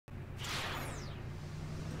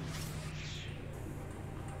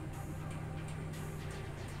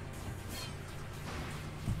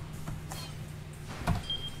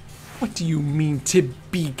What do you mean to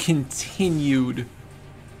be continued?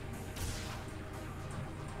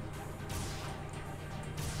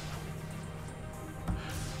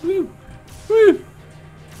 Woo! Woo!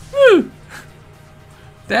 Woo!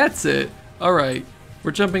 That's it. Alright. We're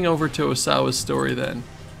jumping over to Osawa's story then.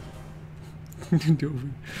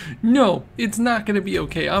 No, it's not gonna be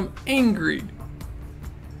okay. I'm angry.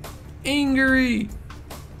 Angry!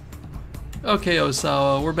 Okay,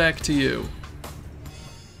 Osawa, we're back to you.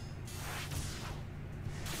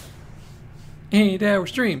 8-hour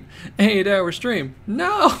stream. 8-hour stream.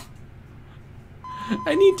 No!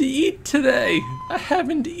 I need to eat today. I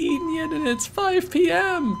haven't eaten yet and it's 5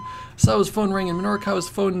 p.m. Osawa's phone rang and Minorikawa's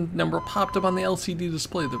phone number popped up on the LCD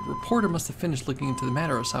display. The reporter must have finished looking into the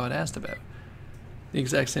matter Osawa had asked about. The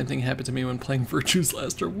exact same thing happened to me when playing Virtue's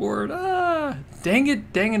Last Reward. Ah! Dang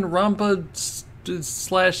it, Danganronpa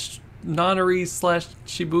slash Nonary slash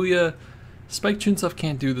Shibuya. Spike Chunsoft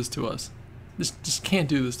can't do this to us. Just can't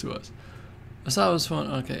do this to us. Osawa's phone.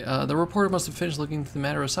 Okay, the reporter must have finished looking into the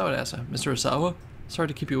matter. Osawa asked, Mr. Osawa? Sorry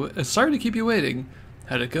to keep you waiting.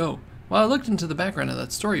 How'd it go? Well, I looked into the background of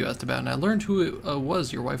that story you asked about, and I learned who it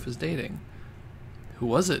was your wife was dating. Who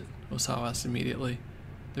was it? Osawa asked immediately.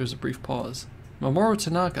 There was a brief pause. Mamoru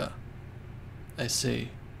Tanaka. I see.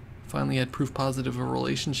 Finally had proof positive of a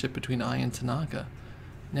relationship between I and Tanaka.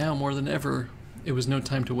 Now, more than ever, it was no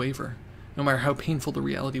time to waver. No matter how painful the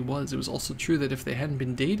reality was, it was also true that if they hadn't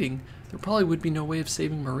been dating, there probably would be no way of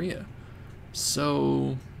saving Maria.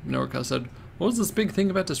 So, Minorikawa said, what was this big thing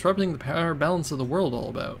about disrupting the power balance of the world all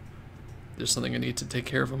about? There's something I need to take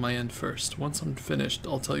care of on my end first. Once I'm finished,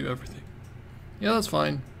 I'll tell you everything. Yeah, that's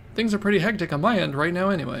fine. Things are pretty hectic on my end right now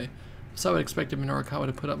anyway. So I would expected Minorikawa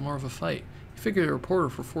to put up more of a fight. He figured a reporter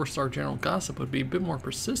for 4-star General Gossip would be a bit more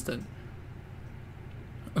persistent.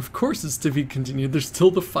 Of course it's to be continued. There's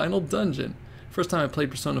still the final dungeon. First time I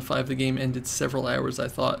played Persona 5, the game ended several hours. I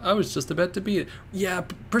thought I was just about to beat it. Yeah,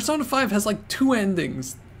 Persona 5 has like 2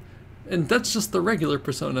 endings. And that's just the regular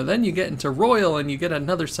Persona. Then you get into Royal and you get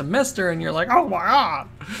another semester and you're like, oh my god!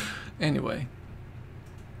 Anyway.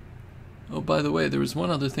 Oh, by the way, there was one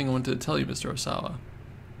other thing I wanted to tell you, Mr. Osawa.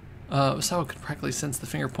 Osawa could practically sense the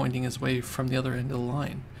finger pointing his way from the other end of the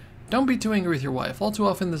line. Don't be too angry with your wife. All too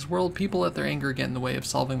often in this world, people let their anger get in the way of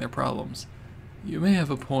solving their problems. You may have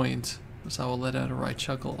a point. Osawa let out a wry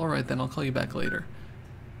chuckle. Alright then, I'll call you back later.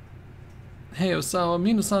 Hey Osawa,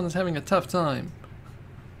 Mino-san is having a tough time.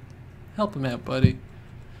 Help him out, buddy.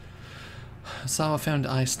 Osawa found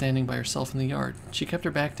Ai standing by herself in the yard. She kept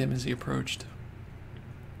her back to him as he approached.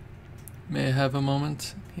 May I have a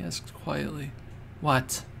moment? He asked quietly.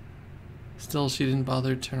 What? Still, she didn't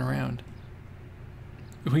bother to turn around.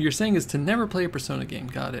 What you're saying is to never play a Persona game.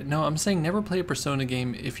 Got it. No, I'm saying never play a Persona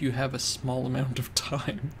game if you have a small amount of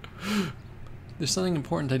time. There's something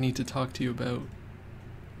important I need to talk to you about.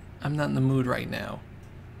 I'm not in the mood right now.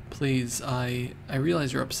 Please, I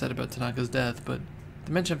realize you're upset about Tanaka's death, but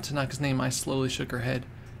the mention of Tanaka's name, I slowly shook her head.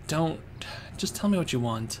 Don't. Just tell me what you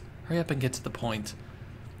want. Hurry up and get to the point.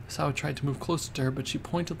 Osawa tried to move closer to her, but she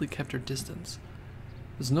pointedly kept her distance.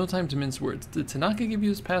 There's no time to mince words. Did Tanaka give you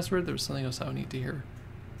his password? There was something Osawa needed to hear.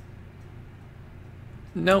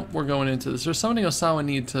 Nope, we're going into this. There's something Osawa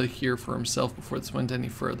needed to hear for himself before this went any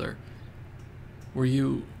further. Were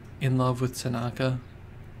you in love with Tanaka?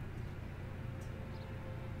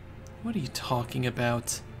 What are you talking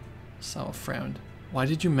about? Osawa frowned. Why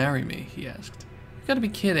did you marry me? He asked. You gotta be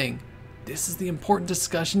kidding. This is the important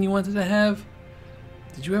discussion you wanted to have?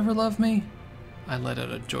 Did you ever love me? I let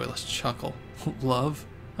out a joyless chuckle. Love?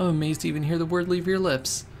 I'm amazed to even hear the word leave your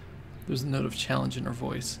lips. There was a note of challenge in her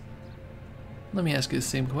voice. Let me ask you the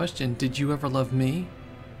same question. Did you ever love me?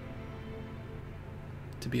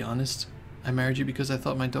 To be honest, I married you because I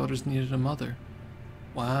thought my daughters needed a mother.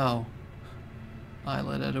 Wow. I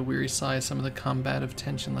let out a weary sigh as some of the combative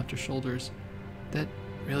tension left her shoulders. That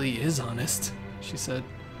really is honest, she said.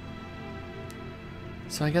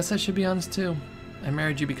 So I guess I should be honest too. I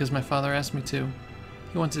married you because my father asked me to.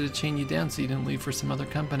 He wanted to chain you down so you didn't leave for some other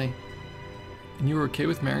company. And you were okay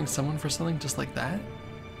with marrying someone for something just like that?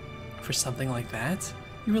 For something like that?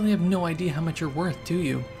 You really have no idea how much you're worth, do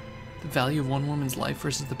you? The value of one woman's life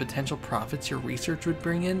versus the potential profits your research would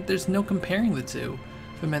bring in? There's no comparing the two.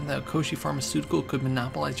 If it meant that Okoshi Pharmaceutical could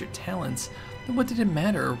monopolize your talents, then what did it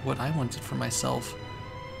matter what I wanted for myself?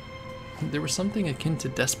 There was something akin to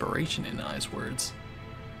desperation in Ai's words.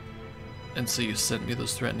 And so you sent me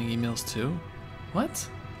those threatening emails too? What?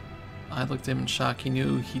 I looked at him in shock. He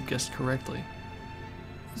knew he'd guessed correctly.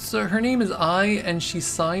 So her name is Ai, and she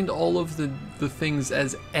signed all of the things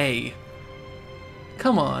as A.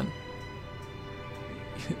 Come on.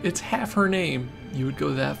 It's half her name. You would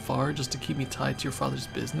go that far just to keep me tied to your father's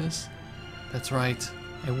business? That's right,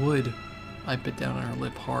 I would. I bit down on her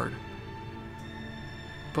lip hard.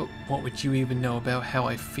 But what would you even know about how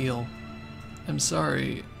I feel? I'm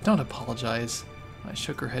sorry, don't apologize. I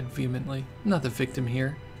shook her head vehemently. I'm not the victim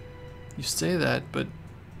here. You say that, but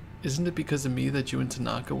isn't it because of me that you and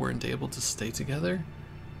Tanaka weren't able to stay together?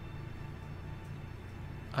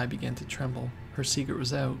 I began to tremble. Her secret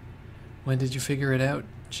was out. When did you figure it out?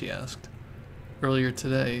 She asked. Earlier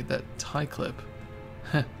today, that tie clip.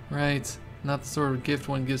 Heh, right. Not the sort of gift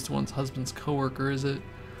one gives to one's husband's coworker, is it?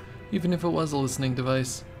 Even if it was a listening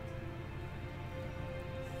device.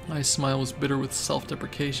 My smile was bitter with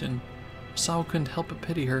self-deprecation. Sawa couldn't help but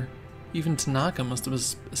pity her. Even Tanaka must have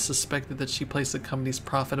suspected that she placed the company's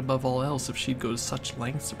profit above all else if she'd go to such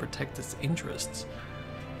lengths to protect its interests.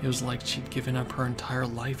 It was like she'd given up her entire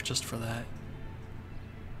life just for that.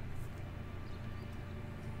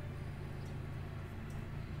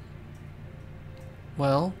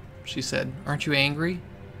 Well, she said, aren't you angry?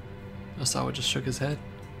 Osawa just shook his head.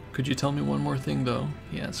 Could you tell me one more thing, though?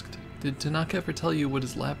 He asked. Did Tanaka ever tell you what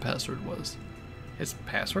his lab password was? His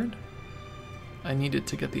password? I needed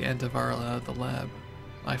to get the antiviral out of the lab.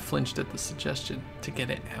 I flinched at the suggestion. To get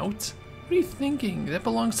it out? What are you thinking? That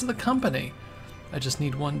belongs to the company. I just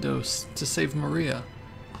need one dose to save Maria.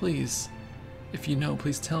 Please. If you know,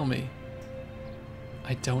 please tell me.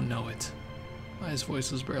 I don't know it. His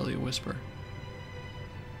voice was barely a whisper.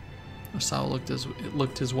 Osawa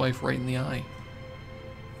looked his wife right in the eye.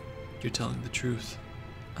 You're telling the truth.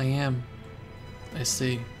 I am. I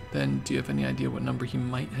see. Then, do you have any idea what number he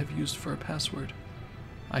might have used for a password?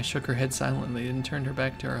 I shook her head silently and turned her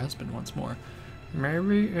back to her husband once more.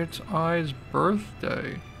 Maybe it's Ai's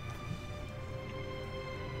birthday.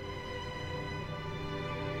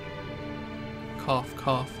 Cough,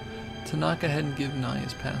 cough. Tanaka hadn't given Ai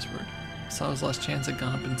his password. Osawa's last chance had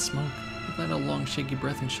gone up in smoke. He let out a long, shaky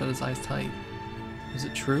breath and shut his eyes tight. Was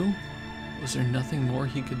it true? Was there nothing more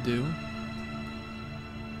he could do?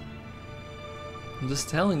 I'm just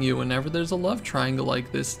telling you, whenever there's a love triangle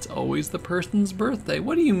like this, it's always the person's birthday.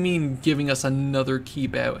 What do you mean giving us another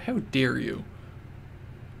keep out? How dare you?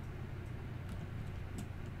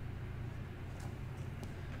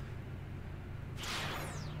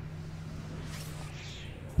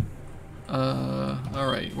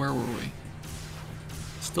 Alright, where were we?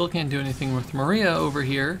 Still can't do anything with Maria over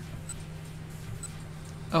here.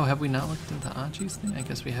 Oh, have we not looked into Achi's thing? I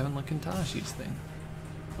guess we haven't looked into Achi's thing.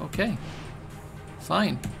 Okay.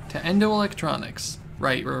 Fine. To Endo Electronics.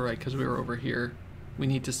 Right, because we were over here. We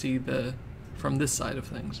need to see from this side of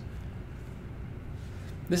things.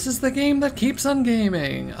 This is the game that keeps on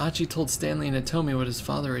gaming! Achi told Stanley and Atomi what his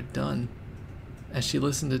father had done. As she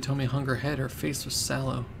listened, Atomi hung her head. Her face was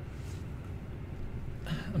sallow.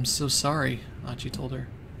 I'm so sorry, Achi told her.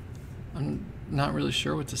 I'm not really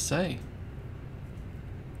sure what to say.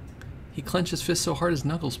 He clenched his fist so hard his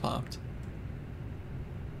knuckles popped.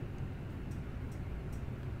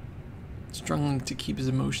 Struggling to keep his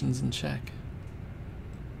emotions in check.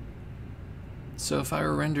 So if I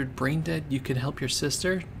were rendered brain dead, you could help your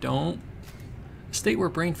sister? Don't. A state where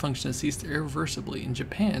brain function has ceased irreversibly. In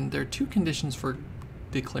Japan, there are 2 conditions for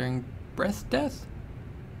declaring breath death.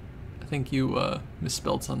 I think you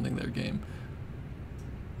misspelled something there, game.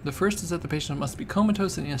 The first is that the patient must be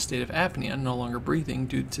comatose and in a state of apnea, no longer breathing,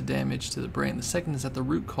 due to damage to the brain. The second is that the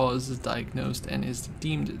root cause is diagnosed and is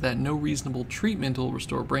deemed that no reasonable treatment will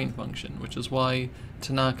restore brain function, which is why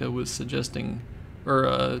Tanaka was suggesting,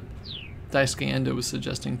 or Daisuke Endo was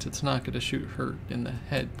suggesting to Tanaka to shoot her in the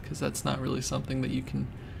head, because that's not really something that you can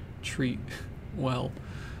treat well.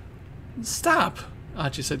 Stop,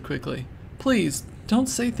 Achi said quickly. Please, don't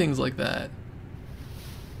say things like that.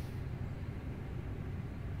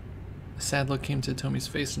 A sad look came to Tomi's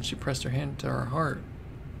face and she pressed her hand to her heart.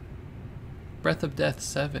 Breath of Death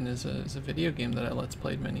 7 is a video game that I Let's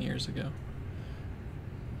Played many years ago.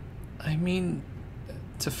 I mean,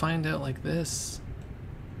 to find out like this...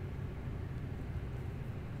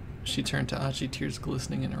 She turned to Achi, tears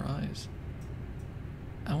glistening in her eyes.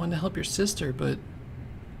 I want to help your sister, but...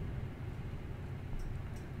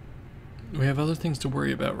 we have other things to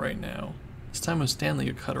worry about right now. This time with Stanley,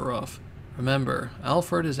 you cut her off. Remember,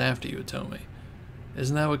 Alfred is after you, Atomi.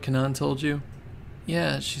 Isn't that what Kanan told you?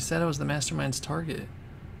 Yeah, she said I was the mastermind's target.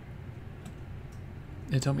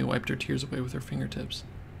 Atomi wiped her tears away with her fingertips.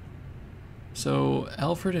 So,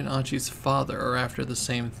 Alfred and Achi's father are after the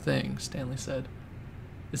same thing, Stanley said.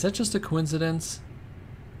 Is that just a coincidence?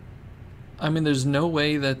 I mean, there's no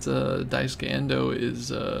way that Daisuke Endo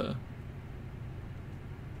is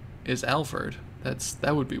Alfred.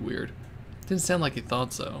 That would be weird. Didn't sound like he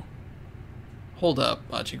thought so. Hold up,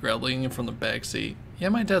 Achi growled, leaning in from the back seat. Yeah,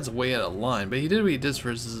 my dad's way out of line, but he did what he did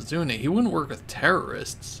for Zuzune. He wouldn't work with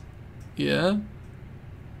terrorists. Yeah?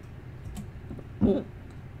 I'm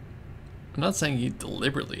not saying he's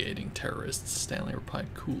deliberately aiding terrorists, Stanley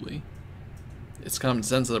replied coolly. It's common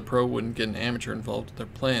sense that a pro wouldn't get an amateur involved with their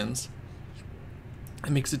plans.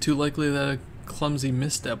 It makes it too likely that a clumsy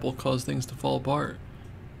misstep will cause things to fall apart.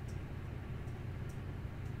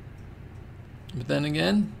 But then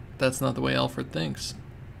again, that's not the way Alfred thinks.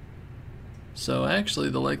 So actually,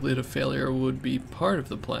 the likelihood of failure would be part of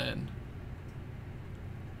the plan.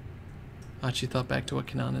 Achi thought back to what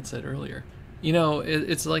Kanan had said earlier. You know,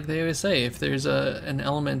 it's like they always say, if there's an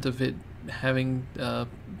element of it having a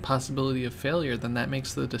possibility of failure, then that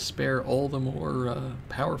makes the despair all the more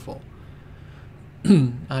powerful.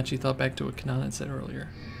 Achi thought back to what Kanan had said earlier.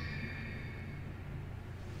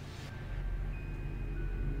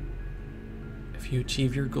 If you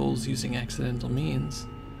achieve your goals using accidental means,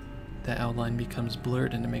 that outline becomes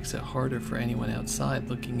blurred and it makes it harder for anyone outside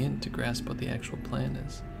looking in to grasp what the actual plan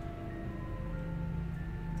is.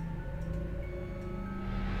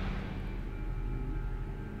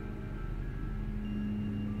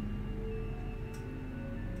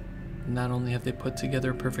 Not only have they put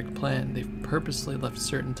together a perfect plan, they've purposely left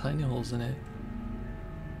certain tiny holes in it.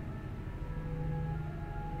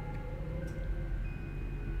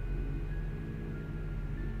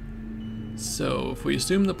 So, if we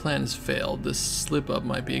assume the plan has failed, this slip-up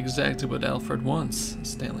might be exactly what Alfred wants,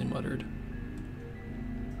 Stanley muttered.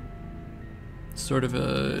 Sort of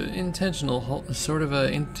a intentional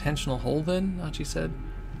hole then, Achi said.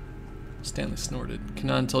 Stanley snorted.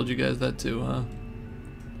 Kanan told you guys that too, huh?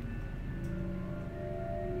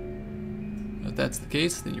 If that's the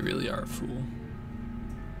case, then you really are a fool.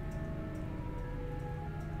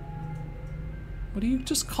 What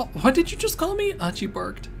did you just call me? Achi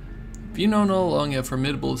barked. If you know all along how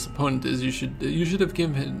formidable this opponent is, you should have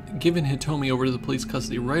given Hitomi over to the police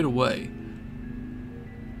custody right away.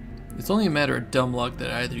 It's only a matter of dumb luck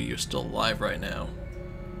that either of you are still alive right now.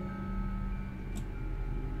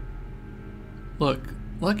 Look,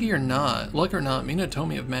 luck or not, me and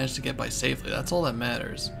Hitomi have managed to get by safely. That's all that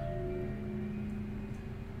matters.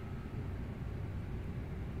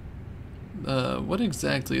 What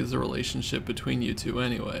exactly is the relationship between you two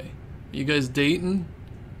anyway? Are you guys dating?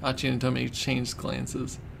 Achi and Hitomi exchanged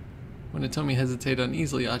glances. When Hitomi hesitated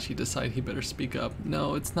uneasily, Achi decided he better speak up.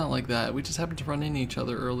 No, it's not like that. We just happened to run into each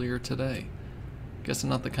other earlier today. Guess I'm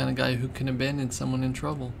not the kind of guy who can abandon someone in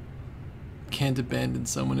trouble. Can't abandon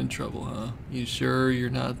someone in trouble, huh? You sure you're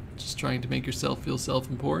not just trying to make yourself feel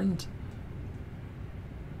self-important?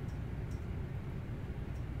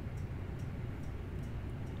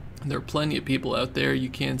 There are plenty of people out there you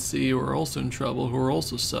can't see who are also in trouble, who are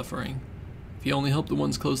also suffering. If you only help the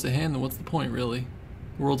ones close to hand, then what's the point, really?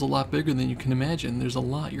 The world's a lot bigger than you can imagine. There's a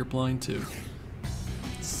lot you're blind to.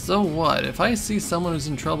 So what? If I see someone who's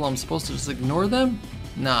in trouble, I'm supposed to just ignore them?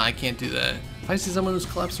 Nah, I can't do that. If I see someone who's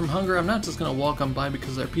collapsed from hunger, I'm not just gonna walk on by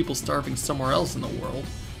because there are people starving somewhere else in the world.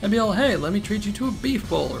 I'd be all, hey, let me treat you to a beef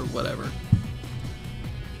bowl or whatever.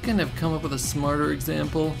 Couldn't have come up with a smarter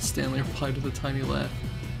example, Stanley replied with a tiny laugh.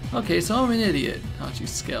 Okay, so I'm an idiot, Achi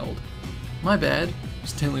scowled. My bad,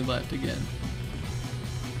 Stanley laughed again.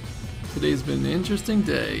 Today's been an interesting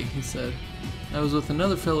day, he said. I was with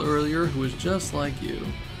another fellow earlier who was just like you.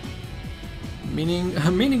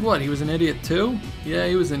 Meaning what? He was an idiot too? Yeah,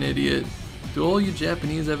 he was an idiot. Do all you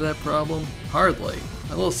Japanese have that problem? Hardly.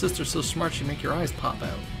 My little sister's so smart she'd make your eyes pop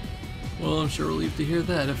out. Well, I'm sure relieved to hear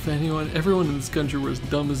that. If everyone in this country were as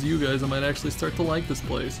dumb as you guys, I might actually start to like this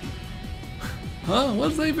place. Huh? What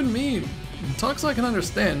does that even mean? Talk so I can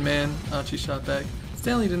understand, man, Achi shot back.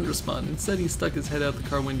 Stanley didn't respond. Instead, he stuck his head out the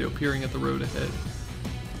car window, peering at the road ahead.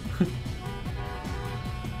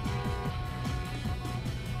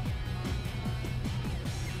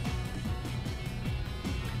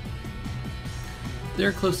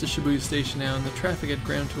 They're close to Shibuya Station now, and the traffic had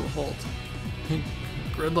ground to a halt.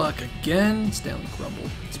 Gridlock again? Stanley grumbled.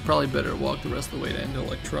 It's probably better to walk the rest of the way to Endo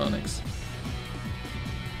Electronics.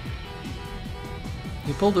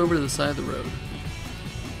 He pulled over to the side of the road.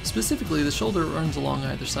 Specifically, the shoulder runs along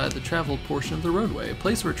either side of the traveled portion of the roadway, a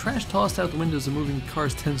place where trash tossed out the windows of moving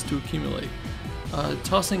cars tends to accumulate.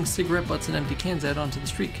 Tossing cigarette butts and empty cans out onto the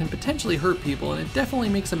street can potentially hurt people, and it definitely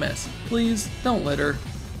makes a mess. Please, don't litter.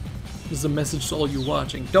 This is a message to all you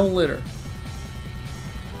watching. Don't litter.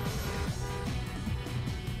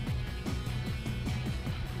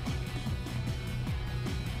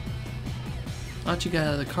 Achi got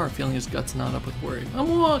out of the car feeling his guts knot up with worry.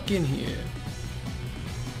 I'm walking here.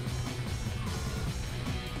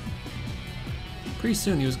 Pretty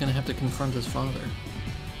soon he was going to have to confront his father.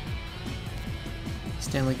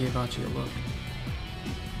 Stanley gave Achi a look.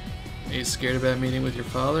 Are you scared about meeting with your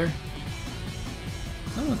father?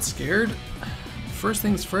 I'm not scared. First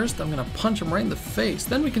things first, I'm gonna punch him right in the face,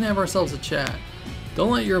 then we can have ourselves a chat.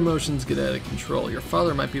 Don't let your emotions get out of control. Your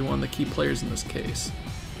father might be one of the key players in this case.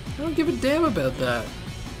 I don't give a damn about that.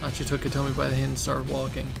 Achi took Hitomi by the hand and started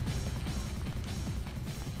walking.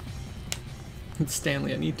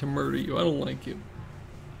 Stanley, I need to murder you. I don't like you.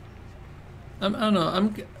 I don't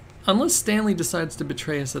know. Unless Stanley decides to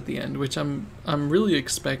betray us at the end, which I'm really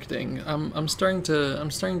expecting. I'm starting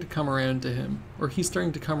to come around to him, or he's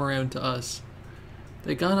starting to come around to us.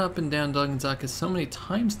 They got up and down Dogenzaka so many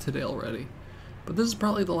times today already, but this is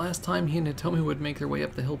probably the last time he and Hitomi would make their way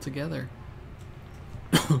up the hill together.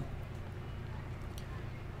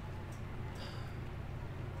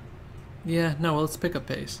 Yeah, no, well, let's pick up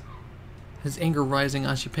pace. His anger rising,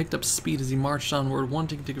 Achi picked up speed as he marched onward,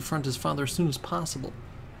 wanting to confront his father as soon as possible.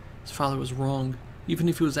 His father was wrong. Even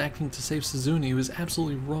if he was acting to save Suzune, he was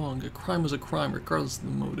absolutely wrong. A crime was a crime, regardless of the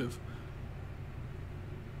motive.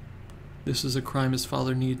 This was a crime his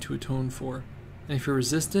father needed to atone for. And if he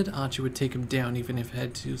resisted, Achi would take him down, even if he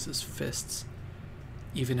had to use his fists.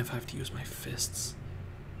 Even if I have to use my fists.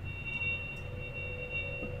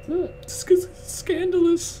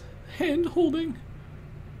 Scandalous hand-holding.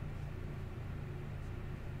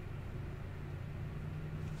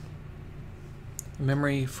 A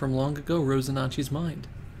memory from long ago rose in Achi's mind.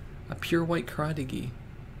 A pure white karate gi.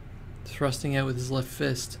 Thrusting out with his left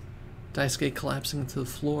fist. Daisuke collapsing to the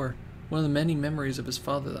floor. One of the many memories of his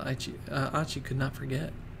father that Achi could not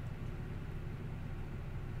forget.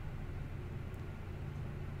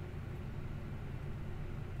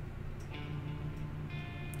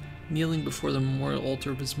 Kneeling before the memorial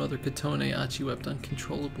altar of his mother Katone, Achi wept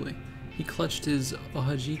uncontrollably. He clutched his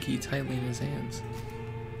ohajiki tightly in his hands.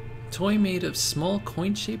 A toy made of small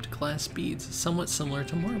coin-shaped glass beads, somewhat similar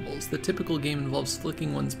to marbles. The typical game involves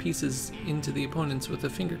flicking one's pieces into the opponents with a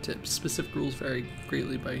fingertip. Specific rules vary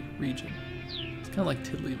greatly by region. It's kind of like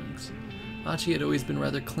tiddlywinks. Achi had always been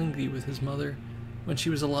rather clingy with his mother. When she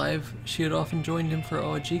was alive, she had often joined him for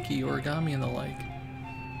ohajiki, origami, and the like.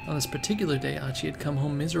 On this particular day, Achi had come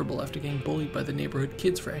home miserable after getting bullied by the neighborhood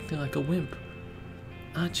kids for acting like a wimp.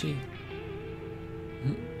 Achi.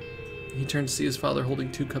 He turned to see his father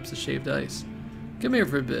holding 2 cups of shaved ice. Come here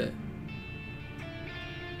for a bit.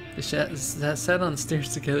 They sat on the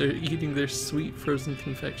stairs together, eating their sweet frozen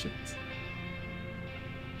confections.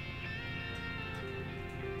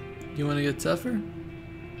 You want to get tougher?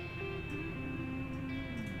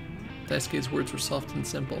 Daisuke's words were soft and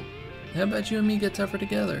simple. How about you and me get tougher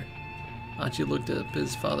together? Achi looked up at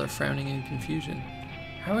his father, frowning in confusion.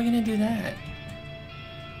 How are we going to do that?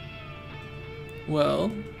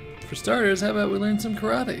 Well, for starters, how about we learn some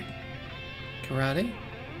karate? Karate?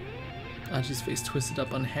 Achi's face twisted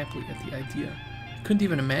up unhappily at the idea. He couldn't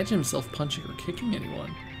even imagine himself punching or kicking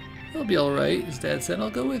anyone. It'll be alright, his dad said. I'll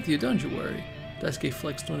go with you, don't you worry. Daisuke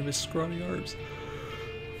flexed one of his scrawny arms.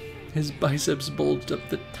 His biceps bulged up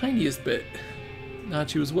the tiniest bit.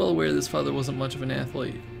 Achi was well aware that his father wasn't much of an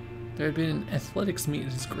athlete. There had been an athletics meet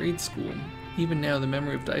at his grade school. Even now, the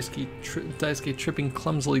memory of Daisuke tripping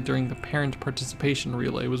clumsily during the parent participation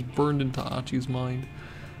relay was burned into Achi's mind.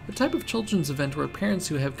 A type of children's event where parents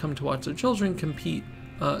who have come to watch their children compete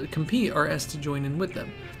are asked to join in with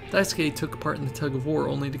them. Daisuke took part in the tug-of-war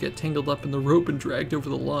only to get tangled up in the rope and dragged over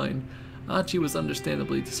the line. Achi was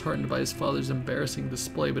understandably disheartened by his father's embarrassing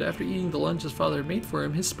display, but after eating the lunch his father had made for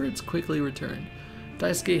him, his spirits quickly returned.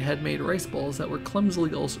 Daisuke had made rice balls that were clumsily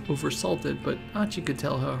oversalted, but Achi could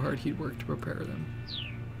tell how hard he'd worked to prepare them.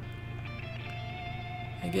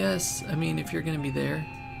 I mean, if you're going to be there.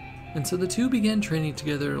 And so the two began training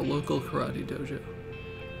together at a local karate dojo.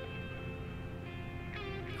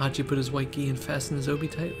 Achi put his white gi and fastened his obi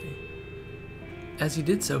tightly. As he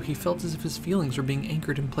did so, he felt as if his feelings were being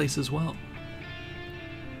anchored in place as well.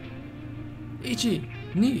 Ichi,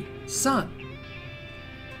 ni, san.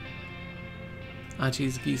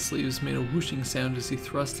 Achi's gi sleeves made a whooshing sound as he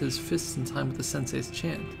thrust his fists in time with the sensei's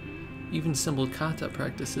chant. Even simple kata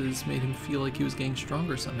practices made him feel like he was getting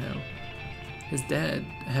stronger somehow. His dad,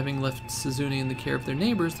 having left Suzune in the care of their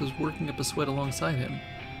neighbors, was working up a sweat alongside him.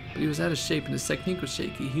 But he was out of shape and his technique was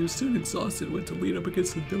shaky. He was soon exhausted and went to lean up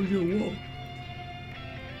against the dojo wall.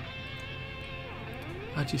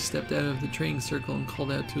 Achi stepped out of the training circle and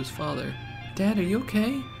called out to his father. Dad, are you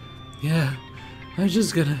okay? Yeah, I was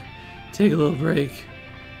just gonna take a little break.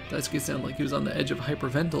 Daisuke sounded like he was on the edge of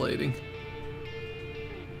hyperventilating.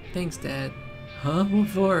 Thanks, Dad. Huh? What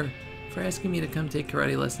for? For asking me to come take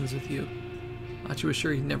karate lessons with you. Achi was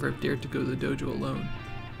sure he'd never have dared to go to the dojo alone.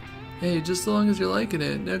 Hey, just so long as you're liking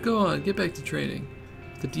it. Now go on, get back to training.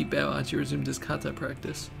 With a deep bow, Achi resumed his kata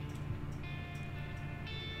practice.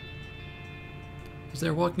 As they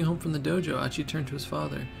were walking home from the dojo, Achi turned to his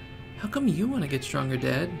father. How come you want to get stronger,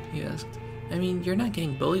 Dad? He asked. I mean, you're not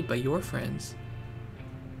getting bullied by your friends.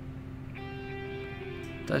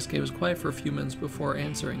 Daisuke was quiet for a few minutes before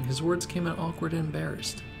answering. His words came out awkward and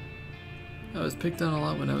embarrassed. I was picked on a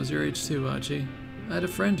lot when I was your age too, Achi. I had a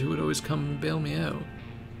friend who would always come and bail me out.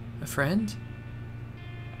 A friend?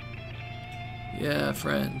 Yeah, a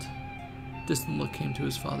friend. A distant look came to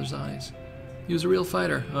his father's eyes. He was a real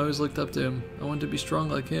fighter. I always looked up to him. I wanted to be strong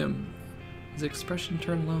like him. His expression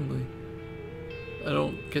turned lonely. I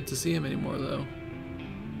don't get to see him anymore, though.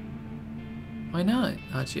 Why not?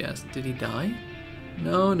 Achi asked. Did he die?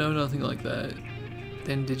 No, nothing like that.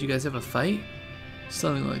 Then did you guys have a fight?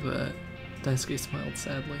 Something like that. Daisuke smiled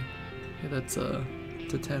sadly. Yeah, that's,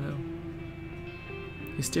 Tateno.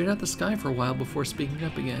 He stared at the sky for a while before speaking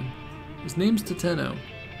up again. His name's Tateno.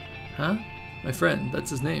 Huh? My friend, that's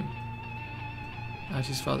his name.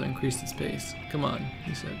 Achi's father increased his pace. Come on,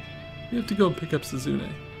 he said. We have to go and pick up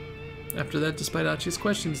Suzune. After that, despite Achi's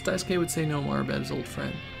questions, Daisuke would say no more about his old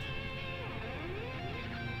friend.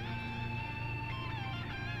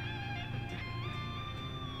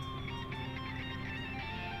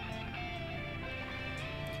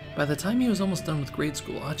 By the time he was almost done with grade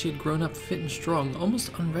school, Achi had grown up fit and strong,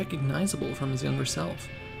 almost unrecognizable from his younger self.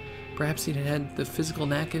 Perhaps he'd had the physical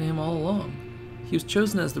knack in him all along. He was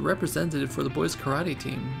chosen as the representative for the boys' karate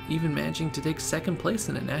team, even managing to take second place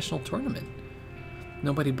in a national tournament.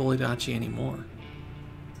 Nobody bullied Achi anymore.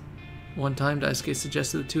 One time, Daisuke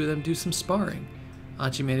suggested the two of them do some sparring.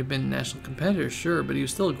 Achi may have been a national competitor, sure, but he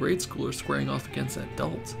was still a grade schooler squaring off against an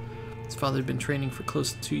adult. His father had been training for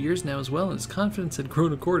close to 2 years now as well, and his confidence had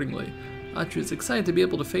grown accordingly. Achi was excited to be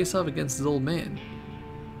able to face off against his old man.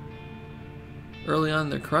 Early on in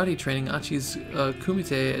their karate training, Achi's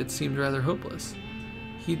kumite had seemed rather hopeless.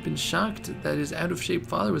 He'd been shocked that his out-of-shape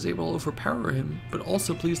father was able to overpower him, but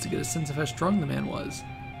also pleased to get a sense of how strong the man was.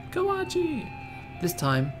 Go, Achi! This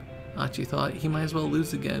time, Achi thought he might as well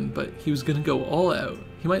lose again, but he was going to go all out.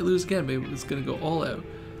 He might lose again, but he was going to go all out.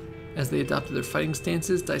 As they adopted their fighting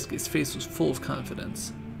stances, Daisuke's face was full of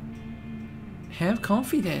confidence. Have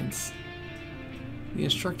confidence! The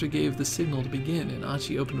instructor gave the signal to begin, and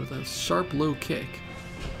Achi opened with a sharp, low kick.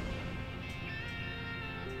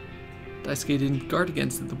 Daisuke didn't guard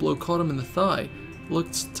against it. The blow caught him in the thigh. It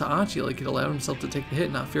looked to Achi like he'd allowed himself to take the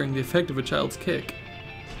hit, not fearing the effect of a child's kick.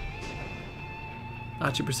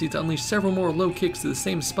 Achi proceeded to unleash several more low kicks to the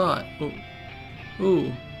same spot.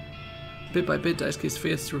 Ooh. Bit by bit, Daisuke's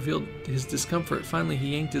face revealed his discomfort. Finally,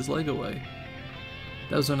 he yanked his leg away.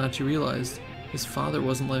 That was when Achi realized his father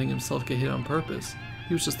wasn't letting himself get hit on purpose.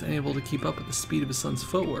 He was just unable to keep up with the speed of his son's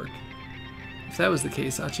footwork. If that was the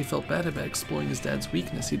case, Achi felt bad about exploring his dad's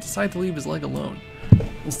weakness. He decided to leave his leg alone.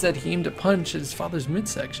 Instead, he aimed a punch at his father's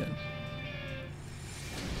midsection.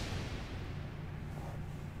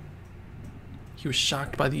 He was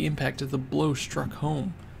shocked by the impact as the blow struck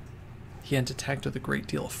home. He hadn't attacked with a great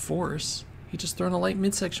deal of force. He'd just thrown a light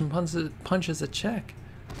midsection punch as a check.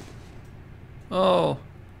 Oh.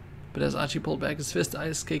 But as Achi pulled back his fist,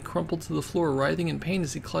 Daisuke crumpled to the floor, writhing in pain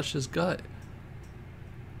as he clutched his gut.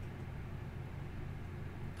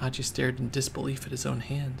 Achi stared in disbelief at his own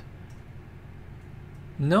hand.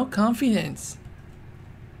 No confidence!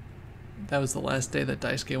 That was the last day that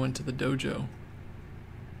Daisuke went to the dojo.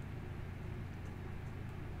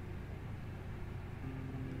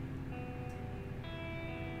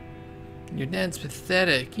 Your dad's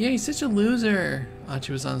pathetic. Yeah, he's such a loser.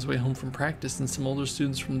 Achi was on his way home from practice and some older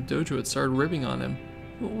students from the dojo had started ribbing on him.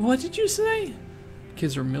 What did you say?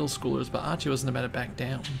 Kids were middle schoolers, but Achi wasn't about to back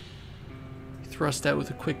down. He thrust out with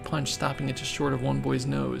a quick punch, stopping it just short of one boy's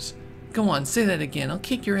nose. Go on, say that again. I'll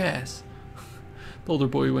kick your ass. The older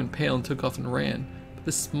boy went pale and took off and ran, but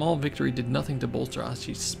this small victory did nothing to bolster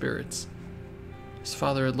Achi's spirits. His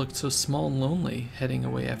father had looked so small and lonely, heading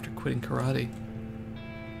away after quitting karate.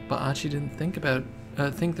 But Achi didn't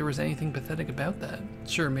think there was anything pathetic about that.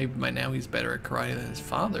 Sure, maybe by now he's better at karate than his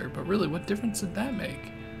father, but really, what difference did that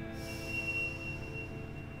make?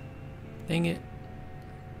 Dang it.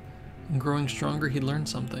 In growing stronger, he learned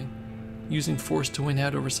something. Using force to win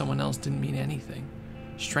out over someone else didn't mean anything.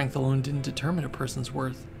 Strength alone didn't determine a person's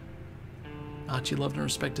worth. Achi loved and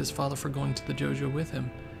respected his father for going to the dojo with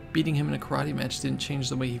him. Beating him in a karate match didn't change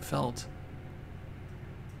the way he felt.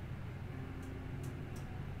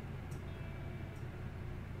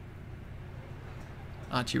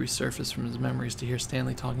 Achi resurfaced from his memories to hear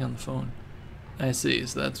Stanley talking on the phone. I see,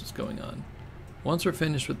 so that's what's going on. Once we're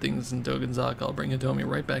finished with things in Dogenzaka, I'll bring Hitomi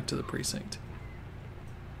right back to the precinct.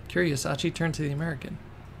 Curious, Achi turned to the American.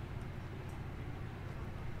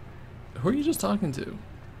 Who are you just talking to?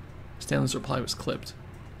 Stanley's reply was clipped.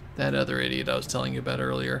 That other idiot I was telling you about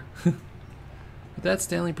earlier. With that,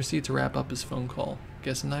 Stanley proceeded to wrap up his phone call.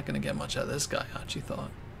 Guess I'm not going to get much out of this guy, Achi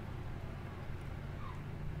thought.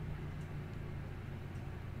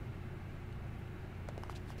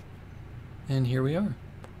 And here we are.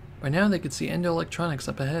 By now they could see Endo Electronics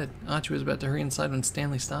up ahead. Achi was about to hurry inside when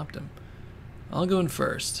Stanley stopped him. I'll go in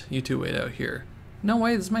first. You two wait out here. No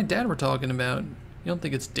way, this is my dad we're talking about. You don't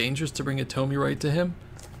think it's dangerous to bring Hitomi right to him?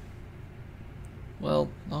 Well,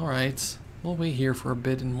 alright. We'll wait here for a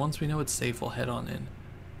bit, and once we know it's safe, we'll head on in.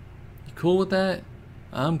 You cool with that?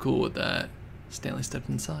 I'm cool with that. Stanley stepped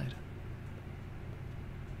inside.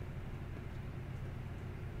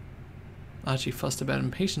 Achi fussed about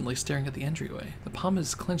impatiently, staring at the entryway. The palm of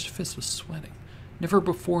his clenched fist was sweating. Never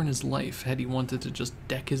before in his life had he wanted to just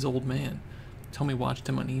deck his old man. Hitomi watched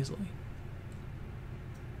him uneasily.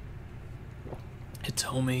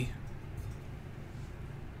 Hitomi.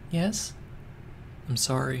 Yes? I'm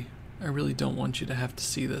sorry. I really don't want you to have to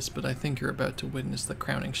see this, but I think you're about to witness the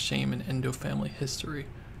crowning shame in Endo family history.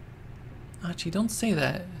 Achi, don't say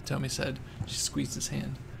that, Hitomi said. She squeezed his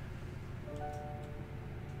hand.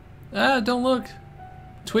 Ah, don't look.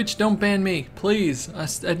 Twitch, don't ban me, please. I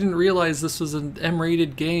didn't realize this was an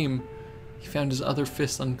M-rated game. He found his other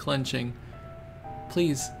fist unclenching.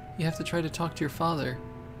 Please, you have to try to talk to your father.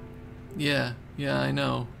 Yeah, I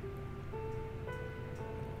know.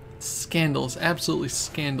 Scandalous, absolutely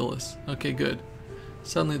scandalous. Okay, good.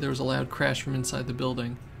 Suddenly there was a loud crash from inside the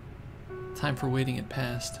building. Time for waiting had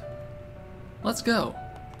passed. Let's go.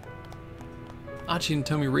 Achi and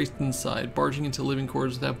Hitomi raced inside, barging into living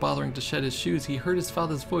quarters without bothering to shed his shoes. He heard his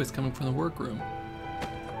father's voice coming from the workroom.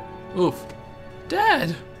 Oof.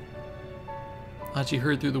 Dad! Achi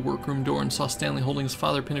hurried through the workroom door and saw Stanley holding his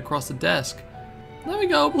father pinned across the desk. Let me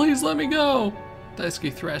go, please, let me go!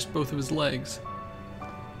 Daisuke thrashed both of his legs.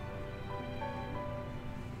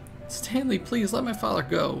 Stanley, please, let my father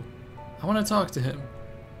go. I want to talk to him.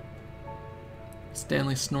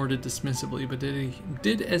 Stanley snorted dismissively, but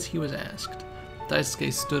did as he was asked.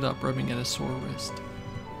 Daisuke stood up, rubbing at a sore wrist.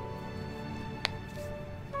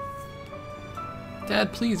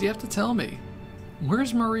 Dad, please, you have to tell me.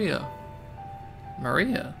 Where's Maria?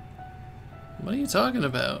 Maria? What are you talking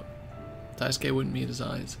about? Daisuke wouldn't meet his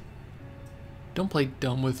eyes. Don't play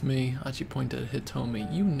dumb with me, Achi pointed at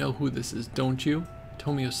Hitomi. You know who this is, don't you?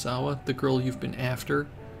 Hitomi Osawa, the girl you've been after.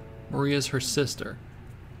 Maria's her sister.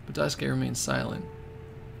 But Daisuke remained silent.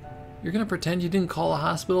 You're gonna pretend you didn't call a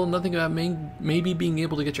hospital? Nothing about maybe being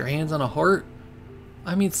able to get your hands on a heart?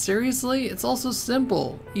 I mean, seriously? It's all so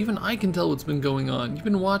simple. Even I can tell what's been going on. You've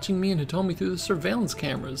been watching me and Hitomi through the surveillance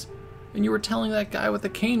cameras. And you were telling that guy with the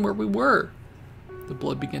cane where we were. The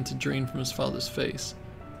blood began to drain from his father's face.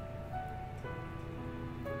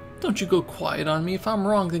 Don't you go quiet on me. If I'm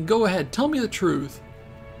wrong, then go ahead. Tell me the truth.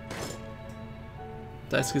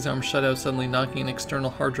 Daisuke's arm shut out, suddenly knocking an external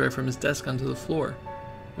hard drive from his desk onto the floor.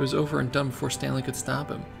 It was over and done before Stanley could stop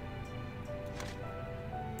him.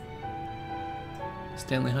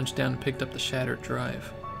 Stanley hunched down and picked up the shattered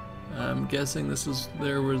drive. I'm guessing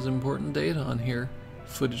there was important data on here.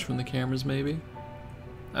 Footage from the cameras, maybe?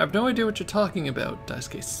 I have no idea what you're talking about,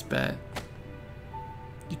 Daisuke spat.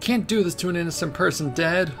 You can't do this to an innocent person,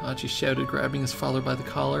 Dad, Achi shouted, grabbing his father by the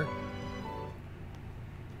collar.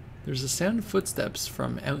 There was a sound of footsteps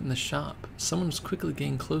from out in the shop. Someone was quickly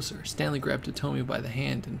getting closer. Stanley grabbed Hitomi by the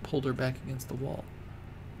hand and pulled her back against the wall.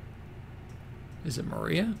 Is it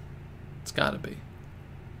Maria? It's gotta be.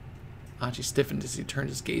 Achi stiffened as he turned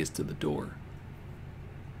his gaze to the door.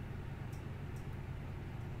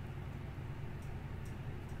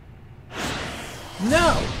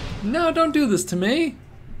 No! No, don't do this to me!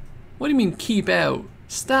 What do you mean, keep out?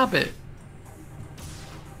 Stop it!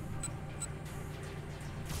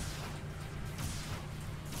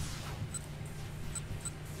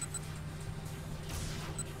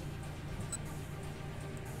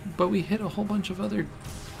 But we hit a whole bunch of other...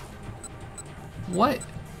 What?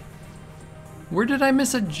 Where did I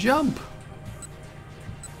miss a jump?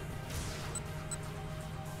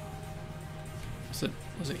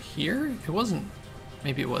 Was it here? It wasn't.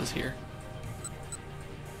 Maybe it was here.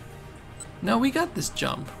 No, we got this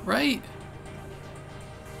jump, right?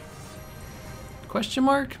 Question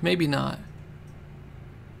mark? Maybe not.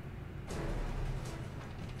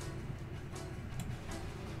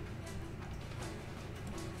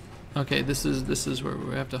 Okay, this is where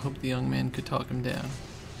we have to hope the young man could talk him down.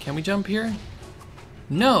 Can we jump here?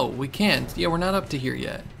 No, we can't. Yeah, we're not up to here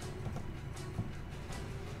yet.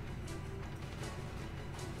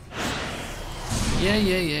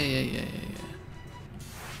 Yeah.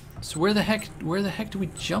 So where the heck do we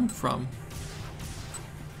jump from?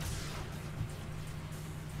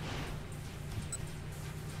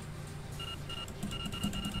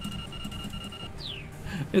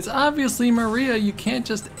 It's obviously Maria. You can't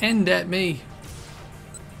just end at me.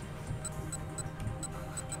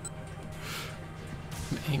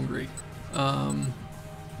 I'm angry.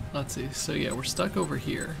 Let's see. So yeah, we're stuck over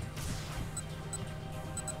here.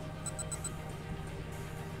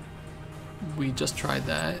 We just tried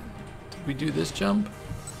that. Did we do this jump?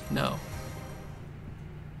 No.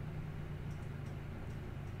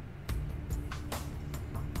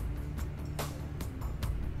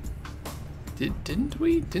 Didn't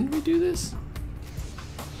we do this?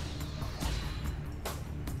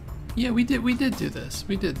 Yeah, we did do this.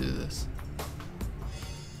 We did do this.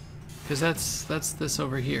 Cause that's this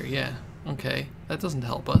over here, yeah. Okay. That doesn't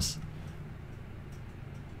help us.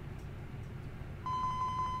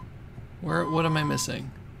 What am I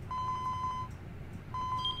missing?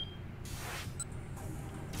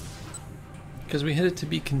 Because we hit it to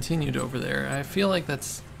be continued over there. I feel like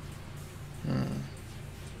that's...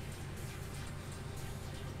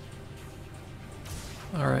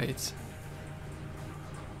 Alright.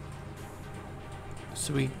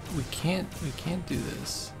 So we can't do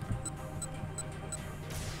this.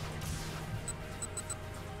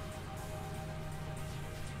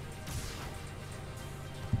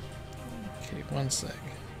 Okay, one sec.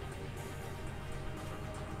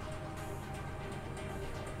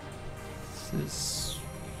 This is...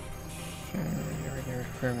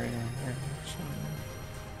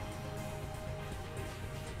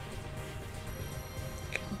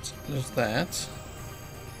 There's that.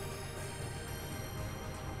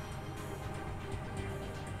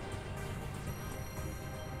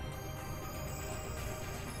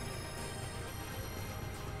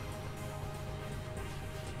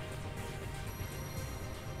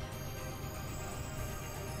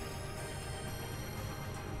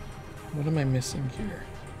 What am I missing here?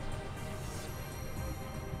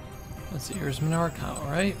 Let's see, here's Minorca,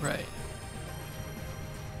 right? Right.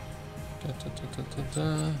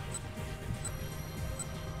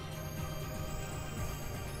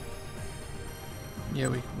 Yeah,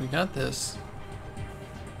 we got this.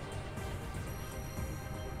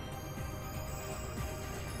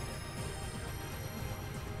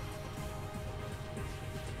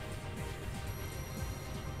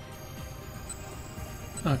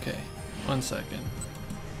 Okay, one second.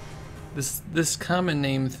 This common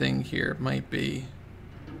name thing here might be...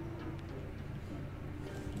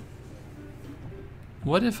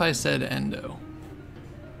 What if I said Endo?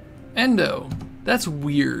 Endo! That's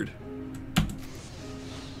weird.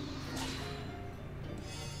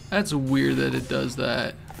 That's weird that it does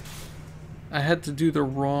that. I had to do the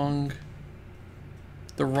wrong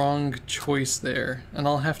choice there, and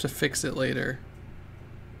I'll have to fix it later.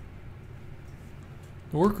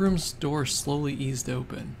 The workroom's door slowly eased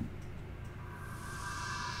open.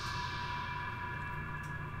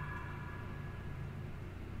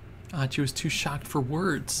 Achi was too shocked for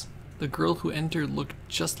words. The girl who entered looked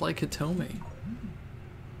just like Hitomi.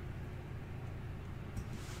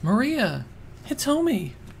 Maria!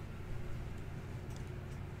 Hitomi!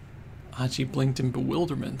 Achi blinked in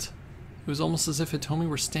bewilderment. It was almost as if Hitomi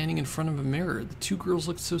were standing in front of a mirror. The two girls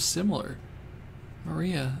looked so similar.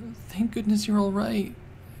 Maria, thank goodness you're all right.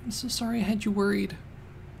 I'm so sorry I had you worried.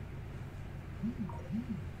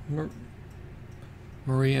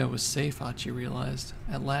 Maria was safe, Achi realized.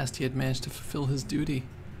 At last he had managed to fulfill his duty.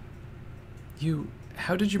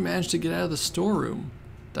 How did you manage to get out of the storeroom?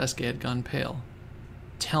 Daisuke had gone pale.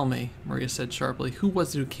 Tell me, Maria said sharply, who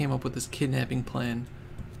was it who came up with this kidnapping plan?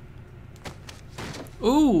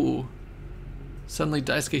 Ooh! Suddenly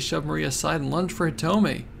Daisuke shoved Maria aside and lunged for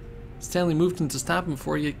Hitomi. Stanley moved in to stop him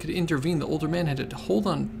before he could intervene. The older man had to hold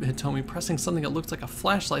on Hitomi, pressing something that looked like a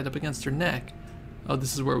flashlight up against her neck. Oh,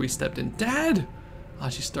 this is where we stepped in. Dad!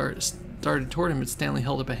 Achi started toward him, but Stanley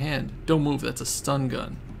held up a hand. Don't move, that's a stun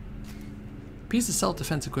gun. Piece of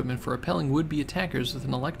self-defense equipment for repelling would-be attackers with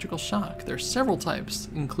an electrical shock. There are several types,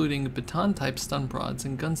 including baton-type stun prods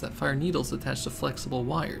and guns that fire needles attached to flexible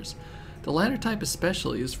wires. The latter type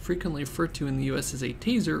especially is frequently referred to in the US as a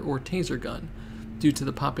taser or taser gun, due to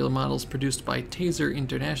the popular models produced by Taser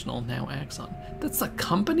International, now Axon. That's the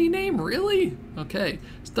company name? Really? Okay.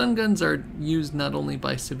 Stun guns are used not only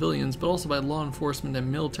by civilians, but also by law enforcement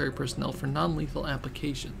and military personnel for non-lethal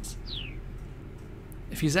applications.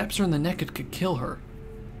 If he zaps her in the neck, it could kill her.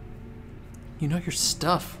 You know your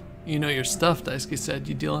stuff. You know your stuff, Daisuke said.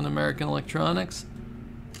 You deal in American electronics?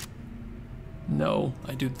 No,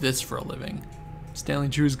 I do this for a living. Stanley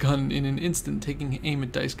drew his gun in an instant, taking aim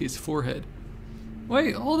at Daisuke's forehead.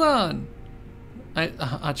 Wait, hold on!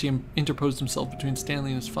 Achi interposed himself between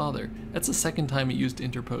Stanley and his father. That's the second time he used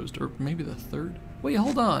interposed, or maybe the third? Wait,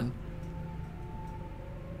 hold on!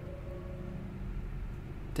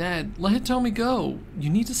 Dad, let Hitomi go! You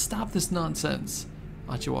need to stop this nonsense!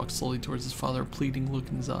 Achi walked slowly towards his father, a pleading look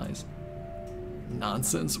in his eyes.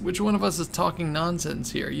 Nonsense? Which one of us is talking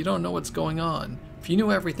nonsense here? You don't know what's going on. If you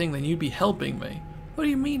knew everything, then you'd be helping me. What do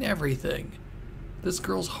you mean, everything? This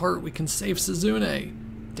girl's heart, we can save Suzune.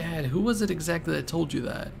 Dad, who was it exactly that told you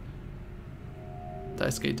that?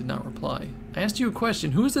 Daisuke did not reply. I asked you a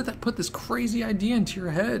question. Who is it that put this crazy idea into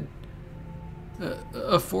your head?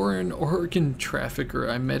 A foreign organ trafficker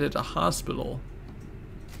I met at a hospital.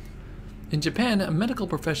 In Japan, a medical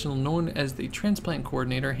professional known as the transplant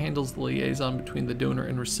coordinator handles the liaison between the donor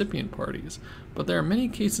and recipient parties, but there are many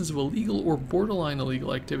cases of illegal or borderline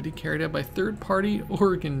illegal activity carried out by third-party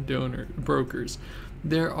organ donor brokers.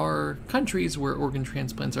 There are countries where organ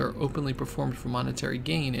transplants are openly performed for monetary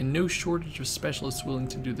gain, and no shortage of specialists willing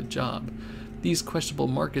to do the job. These questionable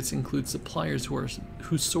markets include suppliers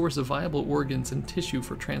who source viable organs and tissue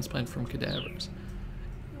for transplant from cadavers.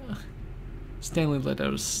 Stanley let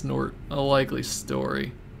out a snort. A likely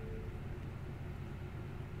story.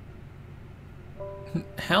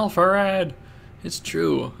 Halfarad! It's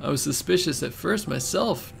true. I was suspicious at first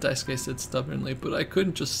myself, Daisuke said stubbornly, but I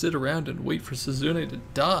couldn't just sit around and wait for Suzune to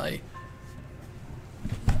die.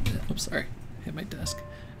 I'm sorry. Hit my desk.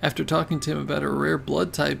 After talking to him about her rare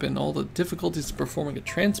blood type and all the difficulties of performing a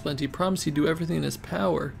transplant, he promised he'd do everything in his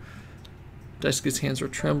power. Daisuke's hands were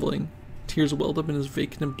trembling. Tears welled up in his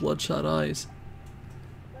vacant and bloodshot eyes.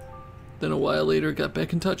 Then a while later, got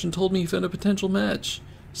back in touch and told me he found a potential match.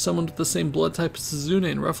 Someone with the same blood type as Suzune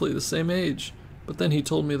and roughly the same age. But then he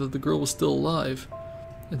told me that the girl was still alive.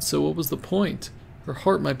 And so what was the point? Her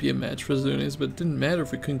heart might be a match for Suzune's, but it didn't matter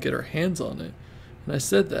if we couldn't get our hands on it. And I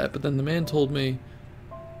said that, but then the man told me...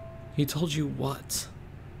 He told you what?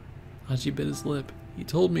 Achi bit his lip. He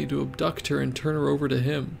told me to abduct her and turn her over to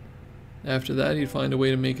him. After that, he'd find a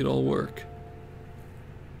way to make it all work.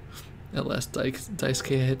 At last,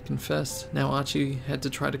 Daisuke had confessed. Now Achi had to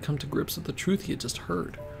try to come to grips with the truth he had just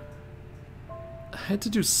heard. I had to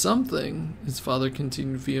do something, his father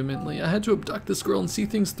continued vehemently. I had to abduct this girl and see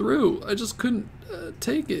things through. I just couldn't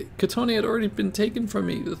take it. Katone had already been taken from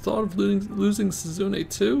me. The thought of losing Suzune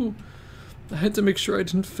too. I had to make sure I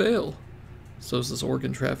didn't fail. So was this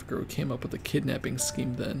organ trafficker who came up with a kidnapping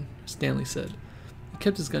scheme then, Stanley said. He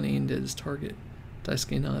kept his gun aimed at his target.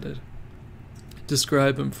 Daisuke nodded.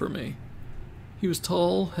 Describe him for me. He was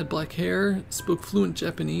tall, had black hair, spoke fluent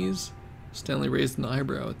Japanese. Stanley raised an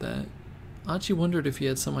eyebrow at that. Achi wondered if he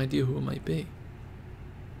had some idea who it might be.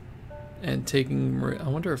 And I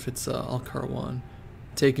wonder if it's Alcarwan.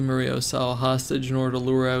 Taking Maria Osawa hostage in order to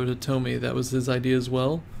lure out Hitomi, that was his idea as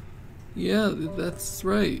well? Yeah, that's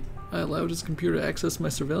right. I allowed his computer to access my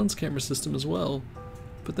surveillance camera system as well.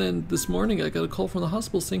 But then, this morning I got a call from the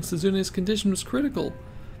hospital saying Suzune's condition was critical.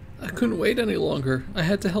 I couldn't wait any longer. I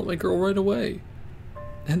had to help my girl right away.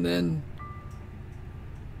 And then...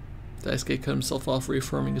 Daisuke cut himself off,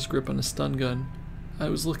 reaffirming his grip on his stun gun. I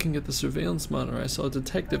was looking at the surveillance monitor. I saw a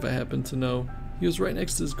detective I happened to know. He was right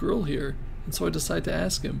next to his girl here, and so I decided to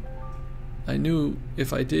ask him. I knew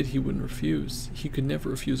if I did, he wouldn't refuse. He could never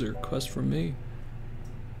refuse a request from me.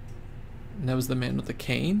 And that was the man with the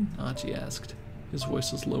cane? Achi asked. His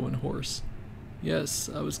voice was low and hoarse. Yes,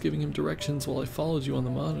 I was giving him directions while I followed you on the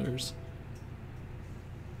monitors.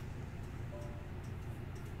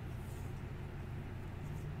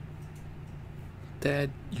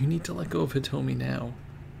 Dad, you need to let go of Hitomi now.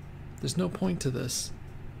 There's no point to this.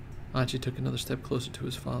 Achi took another step closer to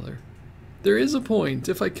his father. There is a point.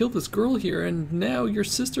 If I kill this girl here, and now your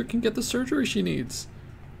sister can get the surgery she needs.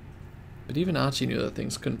 But even Achi knew that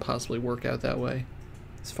things couldn't possibly work out that way.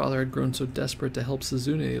 His father had grown so desperate to help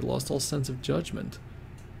Suzune he lost all sense of judgment.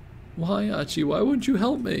 Why, Achi? Why wouldn't you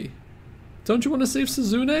help me? Don't you want to save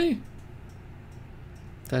Suzune?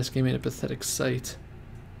 Daisuke made a pathetic sight.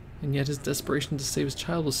 And yet his desperation to save his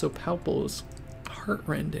child was so palpable, it was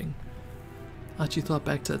heart-rending. Achi thought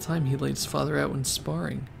back to that time he laid his father out when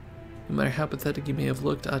sparring. No matter how pathetic he may have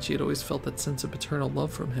looked, Achi had always felt that sense of paternal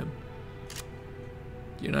love from him.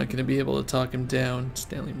 You're not going to be able to talk him down,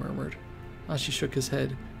 Stanley murmured. Achi shook his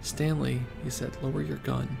head. Stanley, he said, lower your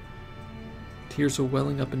gun. Tears were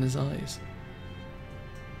welling up in his eyes.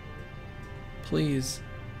 Please,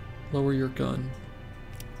 lower your gun.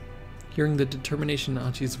 Hearing the determination in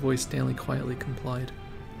Achi's voice, Stanley quietly complied.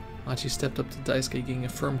 Achi stepped up to Daisuke, getting a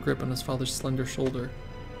firm grip on his father's slender shoulder.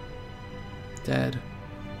 Dad,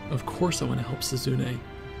 Of course I want to help Suzune.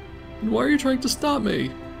 And why are you trying to stop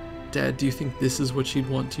me? Dad, do you think this is what she'd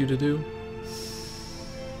want you to do?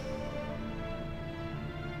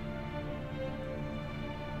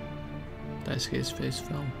 Daisuke's face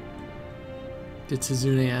fell. Did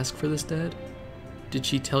Suzune ask for this, Dad? Did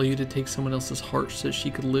she tell you to take someone else's heart so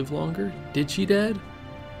she could live longer? Did she, Dad?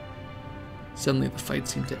 Suddenly the fight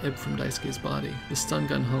seemed to ebb from Daisuke's body. The stun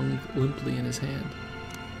gun hung limply in his hand.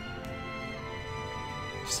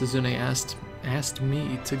 If Suzune asked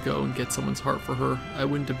me to go and get someone's heart for her, I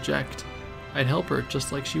wouldn't object. I'd help her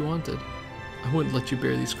just like she wanted. I wouldn't let you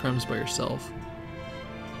bear these crimes by yourself.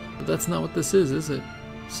 But that's not what this is it?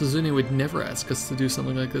 Suzune would never ask us to do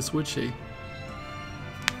something like this, would she?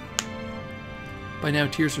 By now,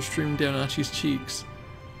 tears were streaming down Achi's cheeks.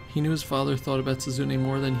 He knew his father thought about Suzune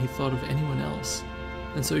more than he thought of anyone else,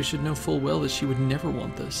 and so he should know full well that she would never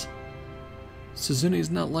want this. Suzune's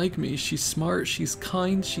not like me. She's smart, she's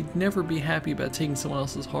kind, she'd never be happy about taking someone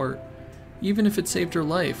else's heart. Even if it saved her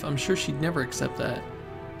life, I'm sure she'd never accept that.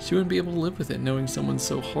 She wouldn't be able to live with it, knowing something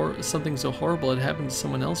so horrible had happened to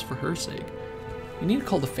someone else for her sake. We need to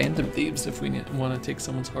call the Phantom Thieves if we want to take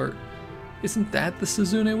someone's heart. Isn't that the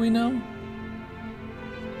Suzune we know?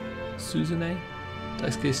 Suzune?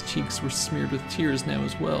 Daisuke's cheeks were smeared with tears now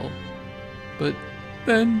as well. But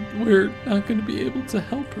then we're not going to be able to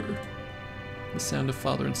help her. The sound of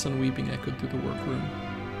father and son weeping echoed through the workroom.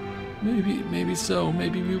 Maybe so,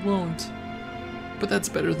 maybe we won't. But that's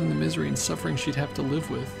better than the misery and suffering she'd have to live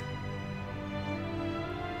with.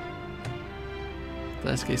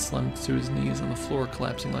 Daisuke slumped to his knees on the floor,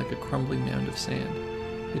 collapsing like a crumbling mound of sand.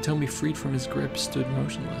 Hitomi, freed from his grip, stood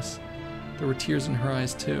motionless. There were tears in her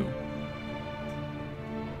eyes too.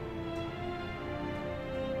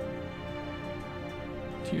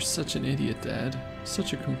 You're such an idiot, Dad.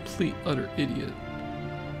 Such a complete, utter idiot.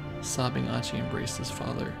 Sobbing, Achi embraced his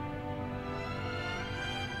father.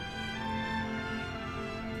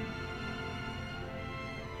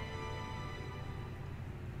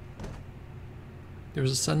 There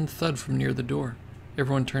was a sudden thud from near the door.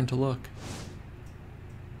 Everyone turned to look.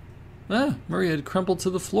 Ah, Maria had crumpled to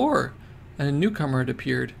the floor, and a newcomer had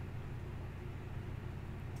appeared.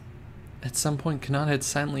 At some point, Kanan had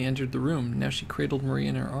silently entered the room. Now she cradled Maria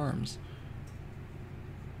in her arms.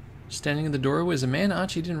 Standing in the doorway was a man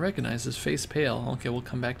Achi didn't recognize, his face pale. Okay, we'll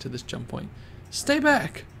come back to this jump point. Stay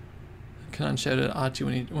back! Kanan shouted at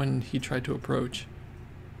Achi when he tried to approach.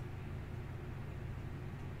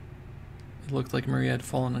 It looked like Maria had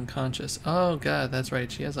fallen unconscious. Oh god, that's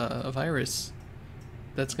right, she has a virus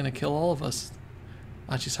that's gonna kill all of us.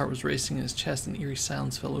 Achi's heart was racing in his chest, and eerie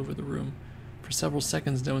silence fell over the room. For several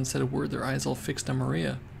seconds, no one said a word, their eyes all fixed on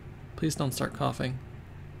Maria. Please don't start coughing.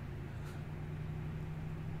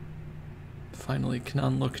 Finally,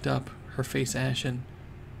 Kanan looked up, her face ashen.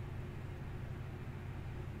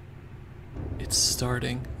 It's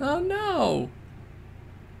starting. Oh no!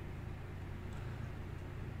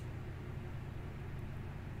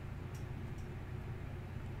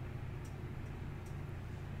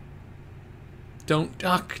 Don't,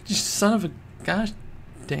 you son of a, gosh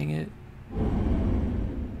dang it. I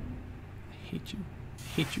hate you. I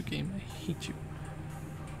hate you, game. I hate you.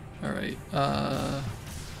 Alright,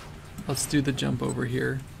 let's do the jump over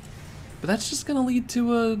here. But that's just gonna lead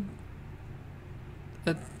to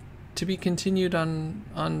to be continued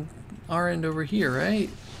on our end over here, right?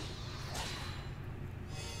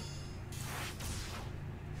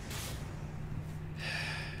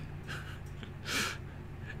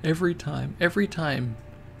 Every time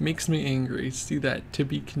makes me angry. See that, to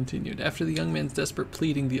be continued. After the young man's desperate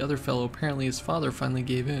pleading, the other fellow, apparently his father, finally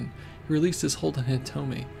gave in. He released his hold on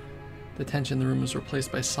Hitomi. The tension in the room was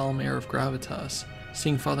replaced by a solemn air of gravitas.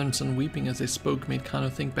 Seeing father and son weeping as they spoke made Kano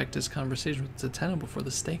think back to his conversation with Tateno before the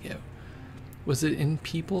stakeout. Was it in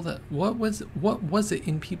people that what was it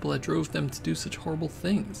in people that drove them to do such horrible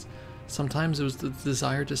things? Sometimes it was the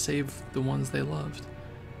desire to save the ones they loved.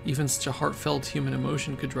 Even such a heartfelt human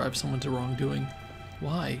emotion could drive someone to wrongdoing.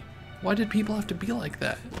 Why? Why did people have to be like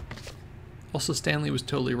that? Also, Stanley was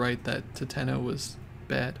totally right that Tateno was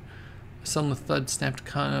bad. A sudden thud snapped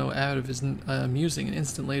Kano out of his musing. An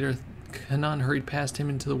instant later, Kanan hurried past him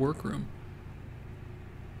into the workroom.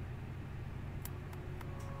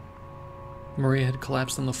 Maria had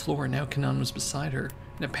collapsed on the floor, and now Kanan was beside her.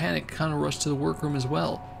 In a panic, Kano rushed to the workroom as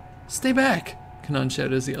well. Stay back! Kanan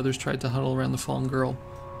shouted as the others tried to huddle around the fallen girl.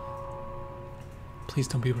 Please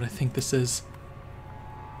don't be what I think this is.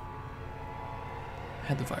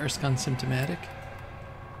 Had the virus gone symptomatic?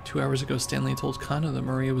 2 hours ago, Stanley told Kano that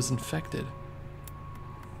Maria was infected.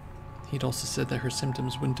 He'd also said that her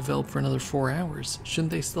symptoms wouldn't develop for another 4 hours.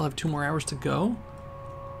 Shouldn't they still have 2 more hours to go?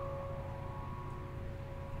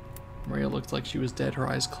 Maria looked like she was dead, her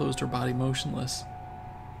eyes closed, her body motionless.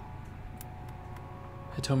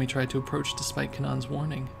 Hitomi tried to approach despite Kanan's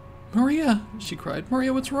warning. Maria, she cried.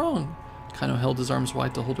 Maria, what's wrong? Kano held his arms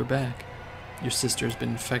wide to hold her back. Your sister has been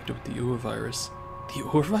infected with the Ua virus. The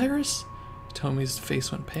Ua virus? Hitomi's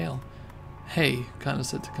face went pale. Hey, Kano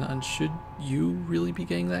said to Kanan, should you really be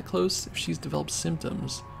getting that close if she's developed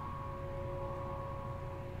symptoms?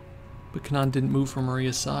 But Kanan didn't move from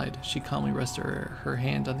Maria's side. She calmly rested her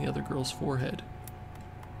hand on the other girl's forehead.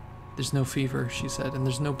 There's no fever, she said, and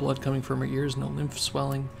there's no blood coming from her ears, no lymph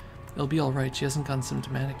swelling. It'll be alright, she hasn't gone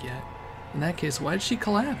symptomatic yet. In that case, why did she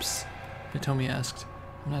collapse? Hitomi asked.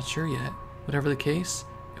 I'm not sure yet. Whatever the case,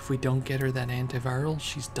 if we don't get her that antiviral,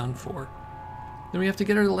 she's done for. Then we have to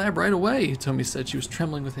get her to the lab right away, Hitomi said. She was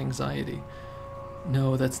trembling with anxiety.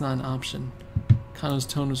 No, that's not an option. Kano's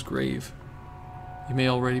tone was grave. You may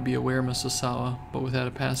already be aware, Miss Osawa, but without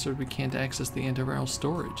a password we can't access the antiviral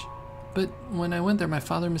storage. But when I went there, my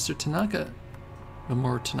father, Mr. Tanaka...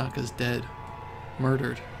 Mamoru Tanaka's dead.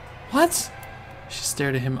 Murdered. What? She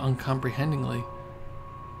stared at him uncomprehendingly.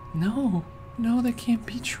 No, that can't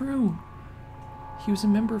be true. He was a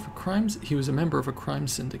member of a crime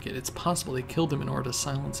syndicate. It's possible they killed him in order to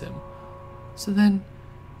silence him. So then,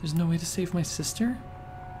 there's no way to save my sister?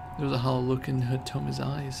 There was a hollow look in Hitomi's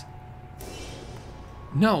eyes.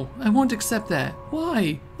 No, I won't accept that.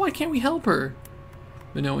 Why? Why can't we help her?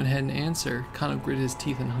 But no one had an answer. Kano gritted his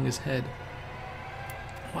teeth and hung his head.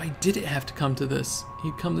 Why did it have to come to this?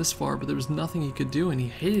 He'd come this far, but there was nothing he could do, and he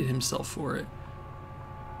hated himself for it.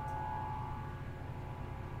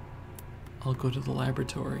 I'll go to the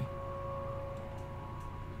laboratory.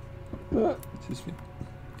 Excuse me.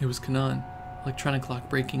 It was Kanan. Electronic lock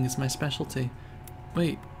breaking is my specialty.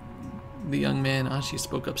 Wait. The young man, Achi,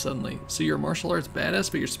 spoke up suddenly. So you're a martial arts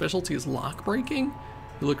badass, but your specialty is lock breaking?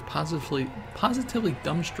 He looked positively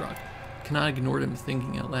dumbstruck. Kanan ignored him,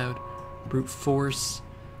 thinking out loud. Brute force.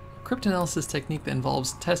 Cryptanalysis technique that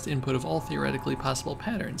involves test input of all theoretically possible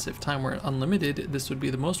patterns. If time were unlimited, this would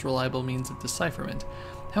be the most reliable means of decipherment.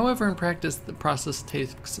 However, in practice, the process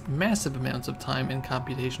takes massive amounts of time and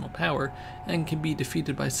computational power, and can be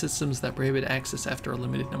defeated by systems that prohibit access after a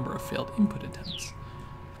limited number of failed input attempts.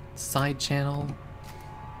 Side channel.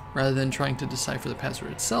 Rather than trying to decipher the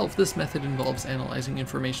password itself, this method involves analyzing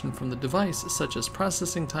information from the device, such as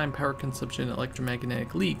processing time, power consumption, and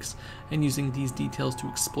electromagnetic leaks, and using these details to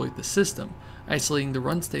exploit the system. Isolating the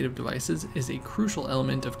run state of devices is a crucial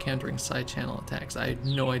element of countering side channel attacks. I have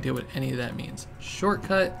no idea what any of that means.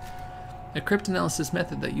 Shortcut. A cryptanalysis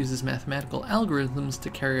method that uses mathematical algorithms to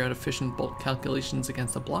carry out efficient bulk calculations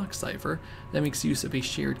against a block cipher that makes use of a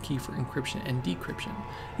shared key for encryption and decryption.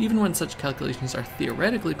 Even when such calculations are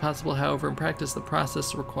theoretically possible, however, in practice the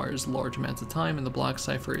process requires large amounts of time and the block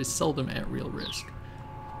cipher is seldom at real risk.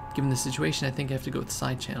 Given the situation, I think I have to go with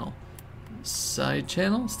side channel. Side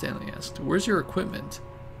channel? Stanley asked. Where's your equipment?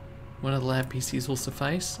 One of the lab PCs will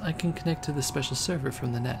suffice. I can connect to the special server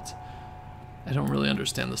from the net. I don't really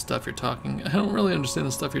understand the stuff you're talking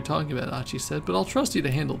about, Achi said, but I'll trust you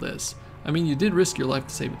to handle this. I mean, you did risk your life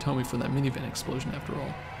to save Hitomi from that minivan explosion after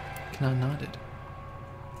all. Kanan nodded.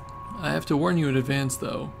 I have to warn you in advance,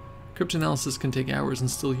 though. Cryptanalysis can take hours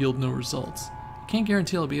and still yield no results. I can't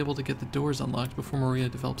guarantee I'll be able to get the doors unlocked before Maria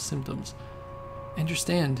develops symptoms. I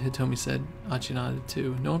understand, Hitomi said. Achi nodded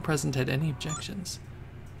too. No one present had any objections.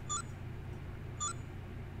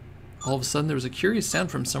 All of a sudden, there was a curious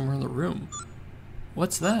sound from somewhere in the room.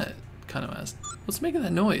 What's that? Kano asked. What's making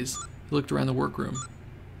that noise? He looked around the workroom.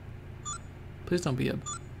 Please don't be a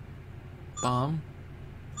bomb.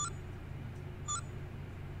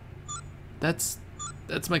 That's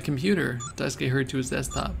my computer. Daisuke hurried to his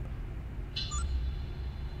desktop.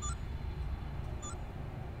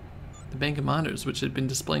 The bank of monitors, which had been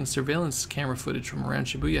displaying surveillance camera footage from around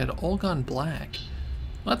Shibuya, had all gone black.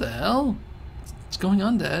 What the hell? What's going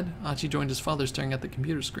on, Dad? Achi joined his father, staring at the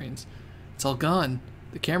computer screens. It's all gone.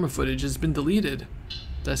 The camera footage has been deleted.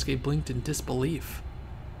 Daisuke blinked in disbelief.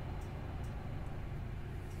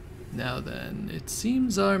 Now then, it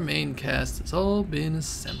seems our main cast has all been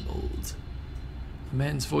assembled. A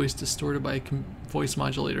man's voice, distorted by a voice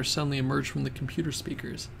modulator, suddenly emerged from the computer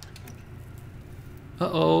speakers.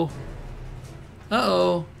 Uh-oh.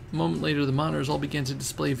 Uh-oh. A moment later, the monitors all began to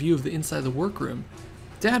display a view of the inside of the workroom.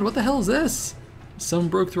 Dad, what the hell is this? Someone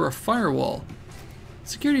broke through our firewall.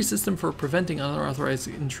 Security system for preventing unauthorized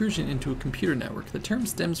intrusion into a computer network. The term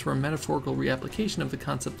stems from a metaphorical reapplication of the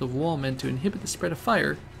concept of wall meant to inhibit the spread of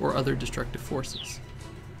fire or other destructive forces.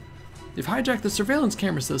 They've hijacked the surveillance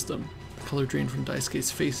camera system. The color drained from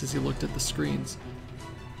Daisuke's face as he looked at the screens.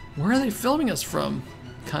 Where are they filming us from?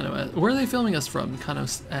 Kano asked. Where are they filming us from? Kano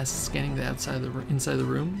asked, scanning the inside the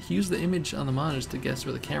room. He used the image on the monitors to guess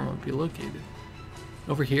where the camera would be located.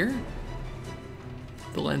 Over here?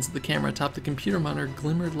 The lens of the camera atop the computer monitor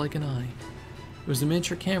glimmered like an eye. It was a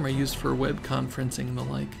miniature camera used for web conferencing and the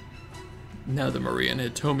like. Now that Maria and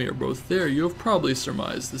Hitomi are both there, you have probably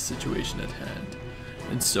surmised the situation at hand.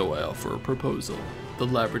 And so I offer a proposal. The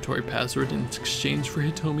laboratory password in exchange for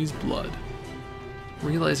Hitomi's blood.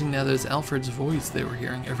 Realizing now that it's Alfred's voice they were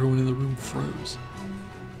hearing, everyone in the room froze.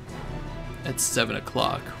 At 7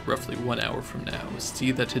 o'clock, roughly 1 hour from now, see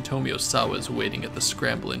that Hitomi Osawa is waiting at the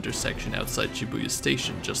Scramble intersection outside Shibuya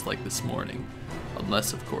Station just like this morning.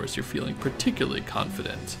 Unless, of course, you're feeling particularly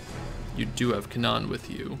confident. You do have Kanan with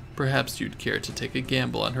you. Perhaps you'd care to take a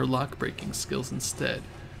gamble on her lock-breaking skills instead.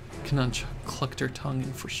 Kanan clucked her tongue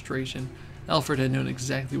in frustration. Alfred had known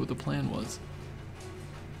exactly what the plan was.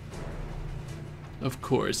 Of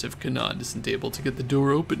course, if Kanan isn't able to get the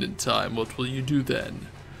door open in time, what will you do then?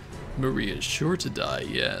 Maria is sure to die,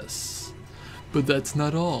 yes. But that's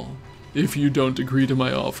not all. If you don't agree to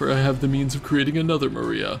my offer, I have the means of creating another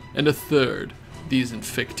Maria, and a third. These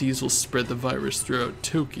infectees will spread the virus throughout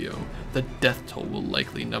Tokyo. The death toll will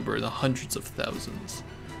likely number in the hundreds of thousands.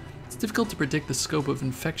 It's difficult to predict the scope of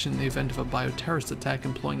infection in the event of a bioterrorist attack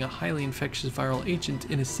employing a highly infectious viral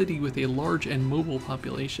agent in a city with a large and mobile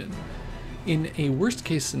population. In a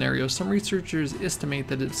worst-case scenario, some researchers estimate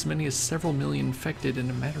that as many as several million infected in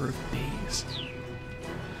a matter of days.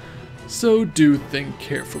 So do think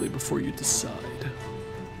carefully before you decide.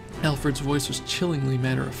 Alfred's voice was chillingly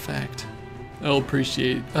matter-of-fact. I'll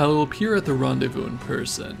appear at the rendezvous in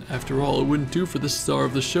person. After all, it wouldn't do for the star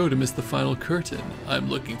of the show to miss the final curtain. I'm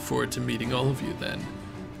looking forward to meeting all of you then.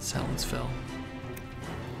 Silence fell.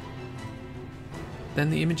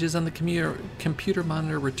 Then the images on the computer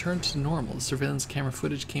monitor returned to normal. The surveillance camera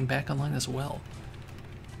footage came back online as well.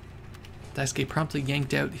 Daisuke promptly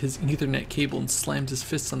yanked out his Ethernet cable and slammed his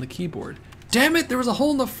fists on the keyboard. Damn it! There was a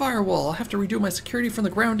hole in the firewall! I'll have to redo my security from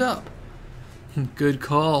the ground up! Good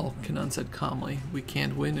call, Kanan said calmly. We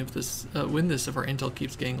can't win this if our intel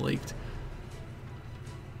keeps getting leaked.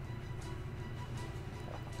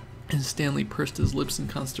 And Stanley pursed his lips in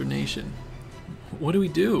consternation. What do we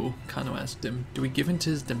do? Kano asked him. Do we give in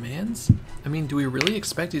to his demands? I mean, do we really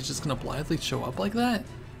expect he's just gonna blithely show up like that?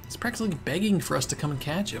 He's practically begging for us to come and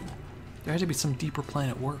catch him. There had to be some deeper plan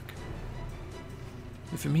at work.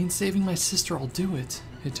 If it means saving my sister, I'll do it.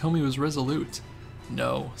 Hitomi was resolute.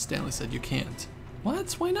 No, Stanley said, you can't.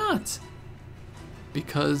 What? Why not?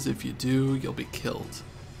 Because if you do, you'll be killed.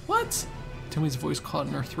 What? Hitomi's voice caught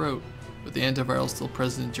in her throat. With the antiviral still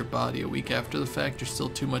present in your body a week after the fact, you're still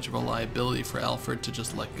too much of a liability for Alfred to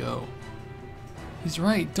just let go. He's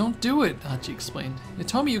right, don't do it, Achi explained.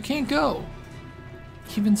 Hitomi, you can't go.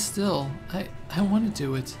 Even still, I want to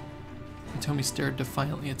do it. Hitomi stared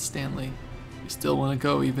defiantly at Stanley. You still want to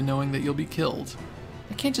go even knowing that you'll be killed.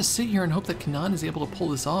 I can't just sit here and hope that Kanan is able to pull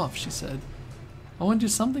this off, she said. I want to do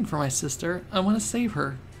something for my sister. I want to save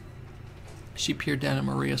her. She peered down at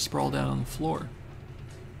Maria sprawled out on the floor.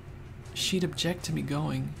 She'd object to me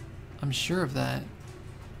going. I'm sure of that.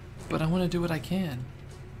 But I want to do what I can.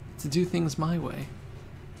 To do things my way.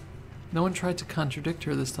 No one tried to contradict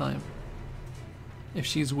her this time. If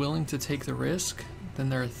she's willing to take the risk, then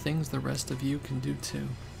there are things the rest of you can do too.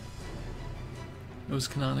 It was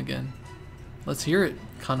Kanan again. Let's hear it,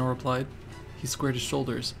 Kano replied. He squared his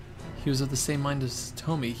shoulders. He was of the same mind as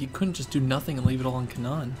Hitomi. He couldn't just do nothing and leave it all on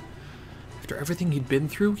Kanan. After everything he'd been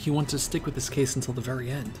through, he wanted to stick with this case until the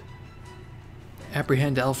very end.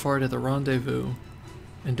 Apprehend Alfred at the rendezvous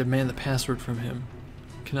and demand the password from him.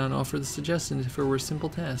 Kanan offered the suggestion if it were a simple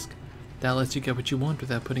task. That lets you get what you want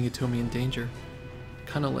without putting Hitomi in danger.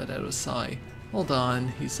 Kano let out a sigh. Hold on,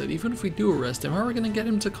 he said. Even if we do arrest him, how are we going to get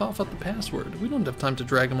him to cough up the password? We don't have time to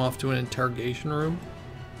drag him off to an interrogation room.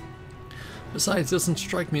 Besides, he doesn't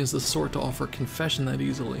strike me as the sort to offer confession that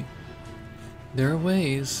easily. There are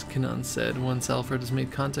ways, Kanan said. Once Alfred has made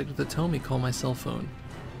contact with Hitomi, call my cell phone.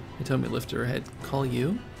 Hitomi lifted her head. Call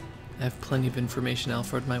you? I have plenty of information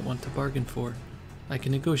Alfred might want to bargain for. I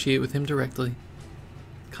can negotiate with him directly.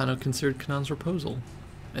 Kano considered Kanan's proposal.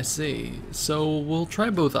 I see. So we'll try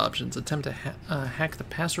both options. Attempt to hack the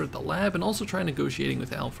password at the lab and also try negotiating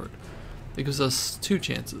with Alfred. It gives us two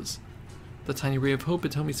chances. The tiny ray of hope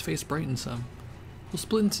at Hitomi's face brightened some. We'll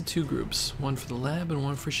split into two groups, one for the lab and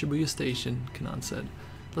one for Shibuya Station, Kanan said.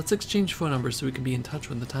 Let's exchange phone numbers so we can be in touch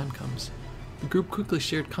when the time comes. The group quickly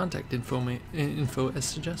shared contact info as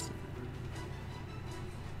suggested.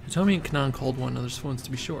 Hitomi and Kanan called one another's phones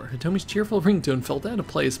to be sure. Hitomi's cheerful ringtone felt out of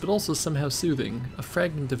place, but also somehow soothing, a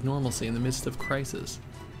fragment of normalcy in the midst of crisis.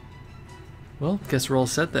 Well, guess we're all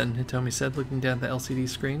set then, Hitomi said, looking down at the LCD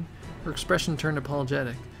screen. Her expression turned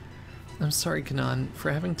apologetic. I'm sorry, Kanan,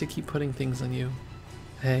 for having to keep putting things on you.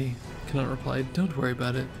 Hey, Kanan replied, don't worry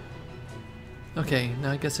about it. Okay,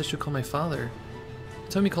 now I guess I should call my father.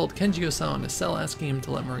 Hitomi called Kenji-Osawa in a cell, asking him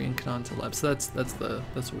to let Marie and Kanan to the lab. So that's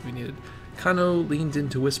what we needed. Kano leaned in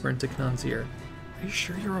to whisper into Kanan's ear. Are you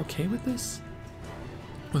sure you're okay with this?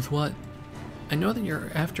 With what? I know that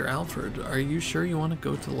you're after Alfred. Are you sure you want to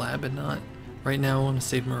go to the lab and not? Right now I want to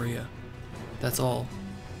save Maria. That's all.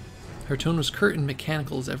 Her tone was curt and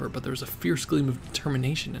mechanical as ever, but there was a fierce gleam of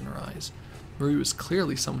determination in her eyes. Maria was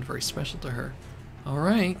clearly someone very special to her.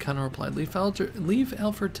 Alright, Kano replied, leave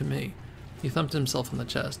Alfred to me. He thumped himself on the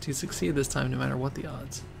chest. He succeeded this time no matter what the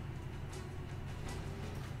odds.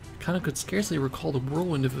 Kano could scarcely recall the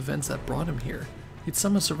whirlwind of events that brought him here. He'd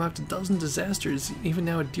somehow survived a dozen disasters. Even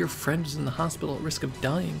now a dear friend was in the hospital at risk of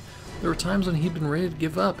dying. There were times when he'd been ready to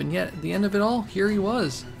give up, and yet at the end of it all, here he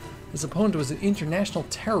was. His opponent was an international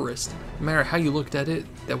terrorist. No matter how you looked at it,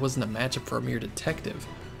 that wasn't a matchup for a mere detective.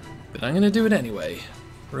 But I'm gonna do it anyway.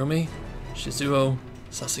 Rumi, Shizuo,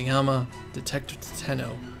 Sasayama, Detective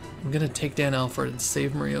Teteno. I'm gonna take down Alfred and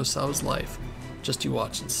save Maria Osawa's life. Just you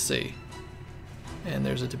watch and see. And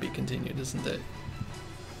there's a to be continued, isn't it?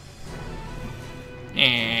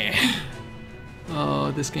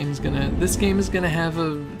 Oh, this game is gonna have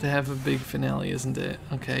a big finale, isn't it?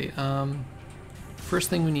 Okay. First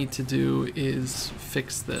thing we need to do is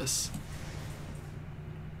fix this.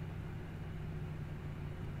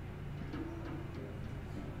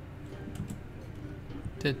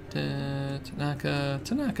 Tanaka.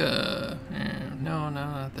 No,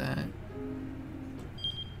 not that.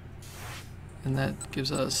 And that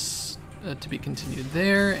gives us to be continued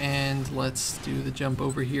there, and let's do the jump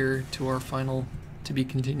over here to our final to be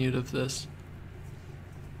continued of this.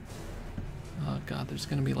 Oh god, there's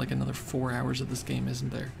gonna be like another 4 hours of this game,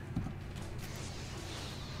 isn't there?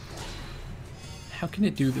 How can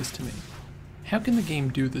it do this to me? How can the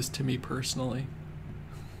game do this to me personally?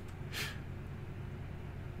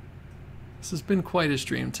 This has been quite a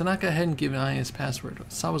stream. Tanaka hadn't given Aya his password.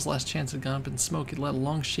 Sawa's last chance had gone up in smoke. He let a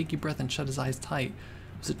long shaky breath and shut his eyes tight.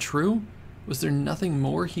 Was it true? Was there nothing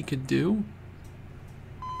more he could do?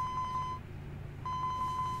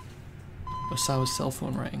 Osawa's cell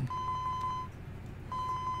phone rang.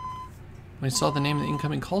 When he saw the name of the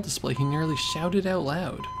incoming call display, he nearly shouted out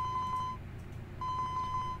loud.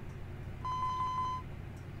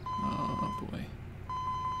 Oh boy.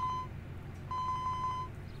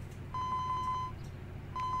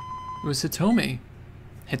 It was Hitomi.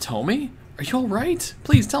 Hitomi? Are you alright?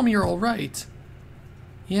 Please tell me you're alright.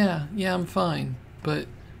 Yeah, I'm fine. But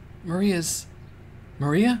Maria's...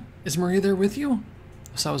 Maria? Is Maria there with you?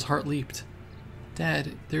 Osawa's heart leaped.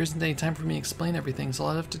 Dad, there isn't any time for me to explain everything, so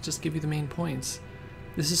I'll have to just give you the main points.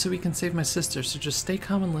 This is so we can save my sister, so just stay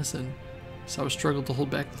calm and listen. Osawa struggled to hold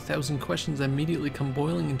back the 1,000 questions that immediately come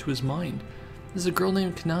boiling into his mind. There's a girl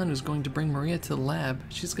named Kanan who's going to bring Maria to the lab.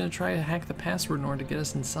 She's going to try to hack the password in order to get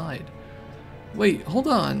us inside. Wait, hold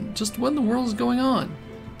on. Just what in the world is going on?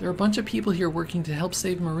 There are a bunch of people here working to help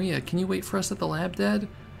save Maria. Can you wait for us at the lab, Dad?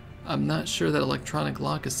 I'm not sure that electronic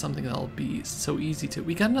lock is something that'll be so easy to...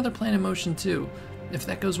 We got another plan in motion too. If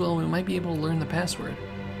that goes well, we might be able to learn the password.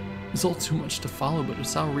 It was all too much to follow, but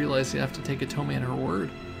Osawa realized he'd have to take Hitomi at her word.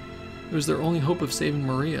 It was their only hope of saving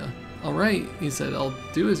Maria. Alright, he said, I'll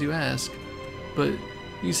do as you ask. But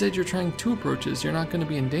you said you're trying 2 approaches. You're not going to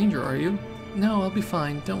be in danger, are you? No, I'll be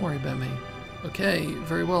fine. Don't worry about me. Okay,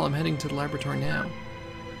 very well. I'm heading to the laboratory now.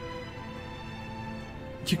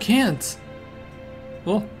 You can't!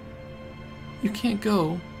 Well, you can't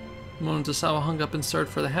go. The moment Osawa hung up and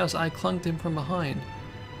started for the house, I clung to him from behind.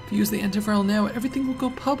 If you use the antiviral now, everything will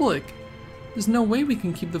go public. There's no way we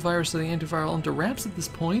can keep the virus or the antiviral under wraps at this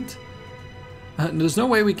point. There's no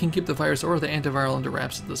way we can keep the virus or the antiviral under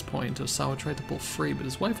wraps at this point. Osawa tried to pull free, but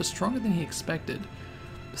his wife was stronger than he expected.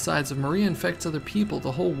 Besides, if Maria infects other people,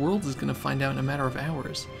 the whole world is going to find out in a matter of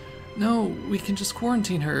hours. No, we can just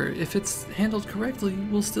quarantine her. If it's handled correctly,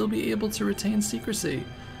 we'll still be able to retain secrecy.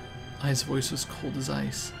 Ai's voice was cold as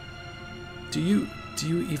ice. Do you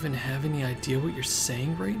even have any idea what you're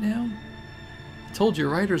saying right now? I told you,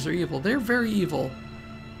 writers are evil. They're very evil.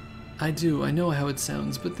 I do. I know how it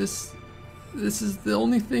sounds, but this is the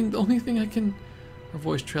only thing I can... Her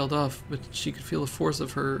voice trailed off, but she could feel the force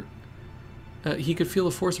of her... he could feel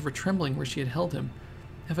the force of her trembling where she had held him.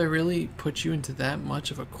 Have I really put you into that much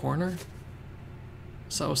of a corner?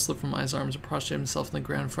 Sawa slipped from Ai's arms and prostrated himself on the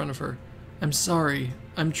ground in front of her. I'm sorry.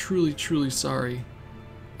 I'm truly, truly sorry.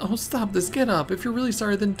 Oh, stop this. Get up. If you're really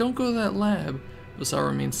sorry, then don't go to that lab. Osawa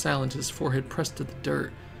remained silent, his forehead pressed to the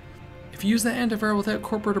dirt. If you use that antiviral without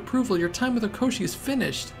corporate approval, your time with Okoshi is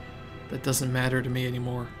finished. That doesn't matter to me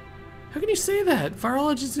anymore. How can you say that?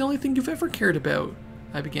 Virology is the only thing you've ever cared about.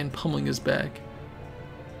 I began pummeling his back.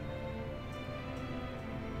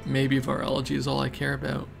 Maybe virology is all I care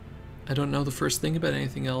about. I don't know the first thing about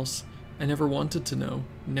anything else. I never wanted to know.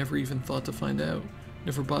 Never even thought to find out.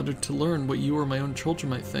 Never bothered to learn what you or my own children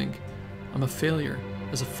might think. I'm a failure.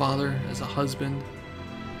 As a father, as a husband.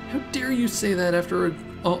 How dare you say that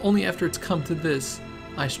only after it's come to this?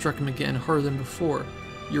 I struck him again, harder than before.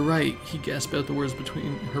 You're right, he gasped out the words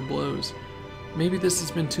between her blows. Maybe this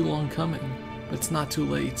has been too long coming, but it's not too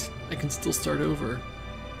late. I can still start over.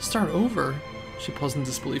 Start over? She paused in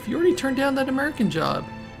disbelief. You already turned down that American job.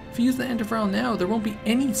 If you use the antiviral now, there won't be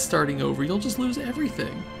any starting over. You'll just lose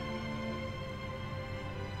everything.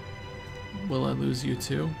 Will I lose you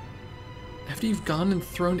too? After you've gone and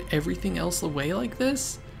thrown everything else away like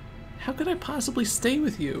this? How could I possibly stay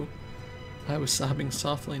with you? I was sobbing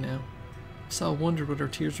softly now. Sal wondered what her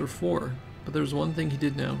tears were for, but there was one thing he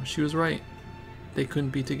did know. She was right. They couldn't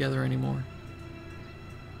be together anymore.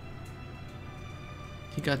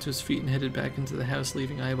 He got to his feet and headed back into the house,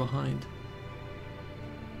 leaving Aya behind.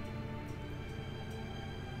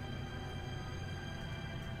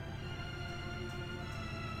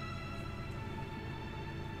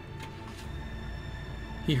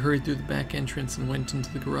 He hurried through the back entrance and went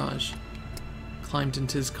into the garage. Climbed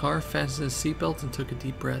into his car, fastened his seatbelt, and took a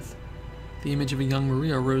deep breath. The image of a young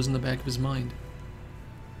Maria rose in the back of his mind.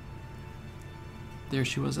 There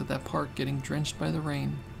she was at that park, getting drenched by the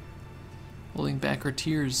rain, holding back her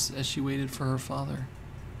tears as she waited for her father.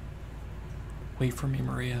 Wait for me,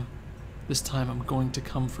 Maria. This time I'm going to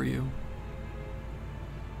come for you.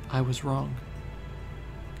 I was wrong.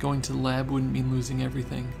 Going to the lab wouldn't mean losing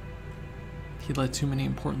everything. He let too many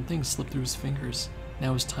important things slip through his fingers.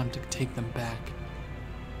 Now it's time to take them back.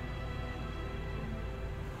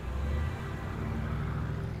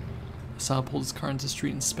 Asad pulled his car into the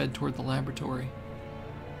street and sped toward the laboratory.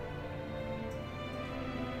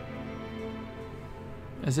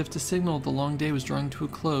 As if to signal the long day was drawing to a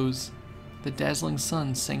close, the dazzling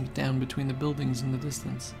sun sank down between the buildings in the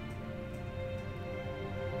distance.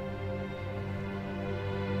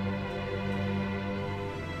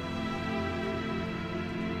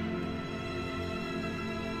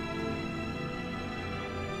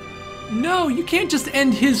 No, you can't just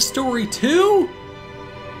end his story too!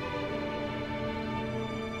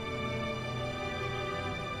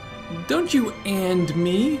 Don't you and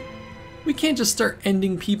me? We can't just start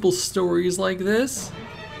ending people's stories like this.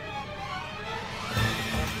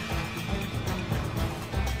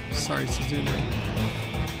 Sorry, Suzuki.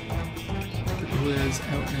 Ueda is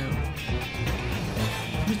out now.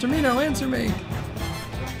 Mr. Mino, answer me!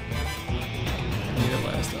 I need a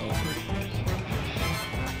last Alfred.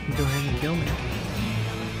 Go ahead and kill me.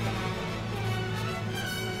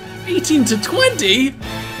 18 to 20?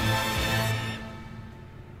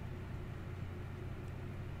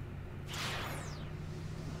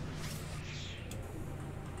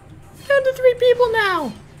 Down to 3 people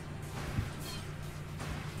now!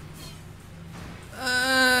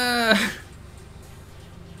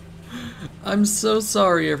 I'm so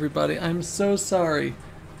sorry, everybody. I'm so sorry.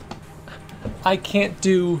 I can't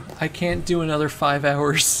do another 5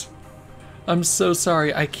 hours. I'm so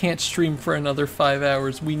sorry. I can't stream for another 5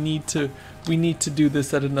 hours. We need to do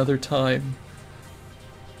this at another time.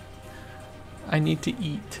 I need to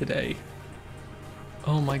eat today.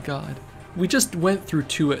 Oh my god. We just went through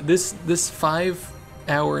this 5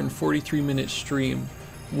 hour and 43 minute stream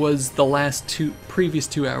was the previous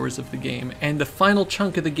 2 hours of the game, and the final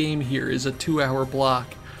chunk of the game here is a 2 hour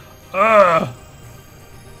block. Ugh!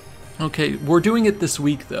 Okay, we're doing it this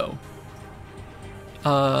week though.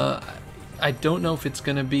 I don't know if it's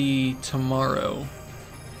gonna be tomorrow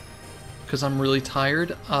because I'm really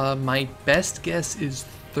tired. My best guess is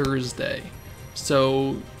Thursday.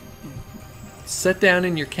 So set down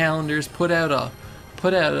in your calendars, put out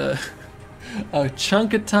a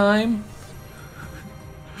chunk of time.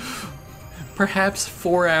 Perhaps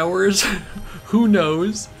 4 hours. Who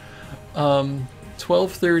knows?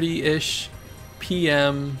 12:30-ish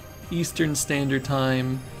p.m. Eastern Standard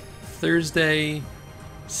Time, Thursday,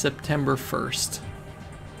 September 1st.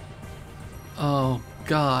 Oh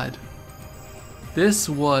God. This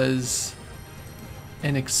was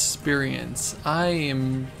an experience.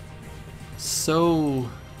 I'm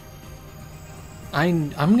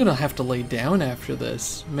gonna have to lay down after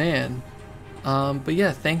this, man. But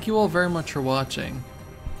yeah, thank you all very much for watching.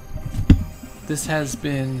 This has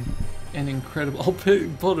been an incredible... I'll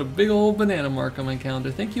put a big old banana mark on my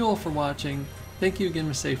calendar. Thank you all for watching. Thank you again,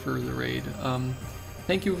 Masay, for the raid.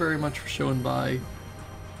 thank you very much for stopping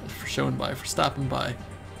by.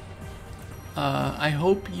 I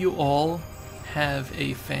hope you all have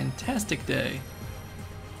a fantastic day,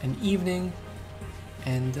 an evening,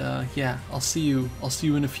 and yeah, I'll see you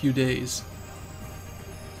in a few days.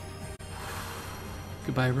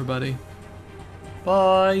 Goodbye, everybody.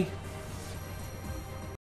 Bye.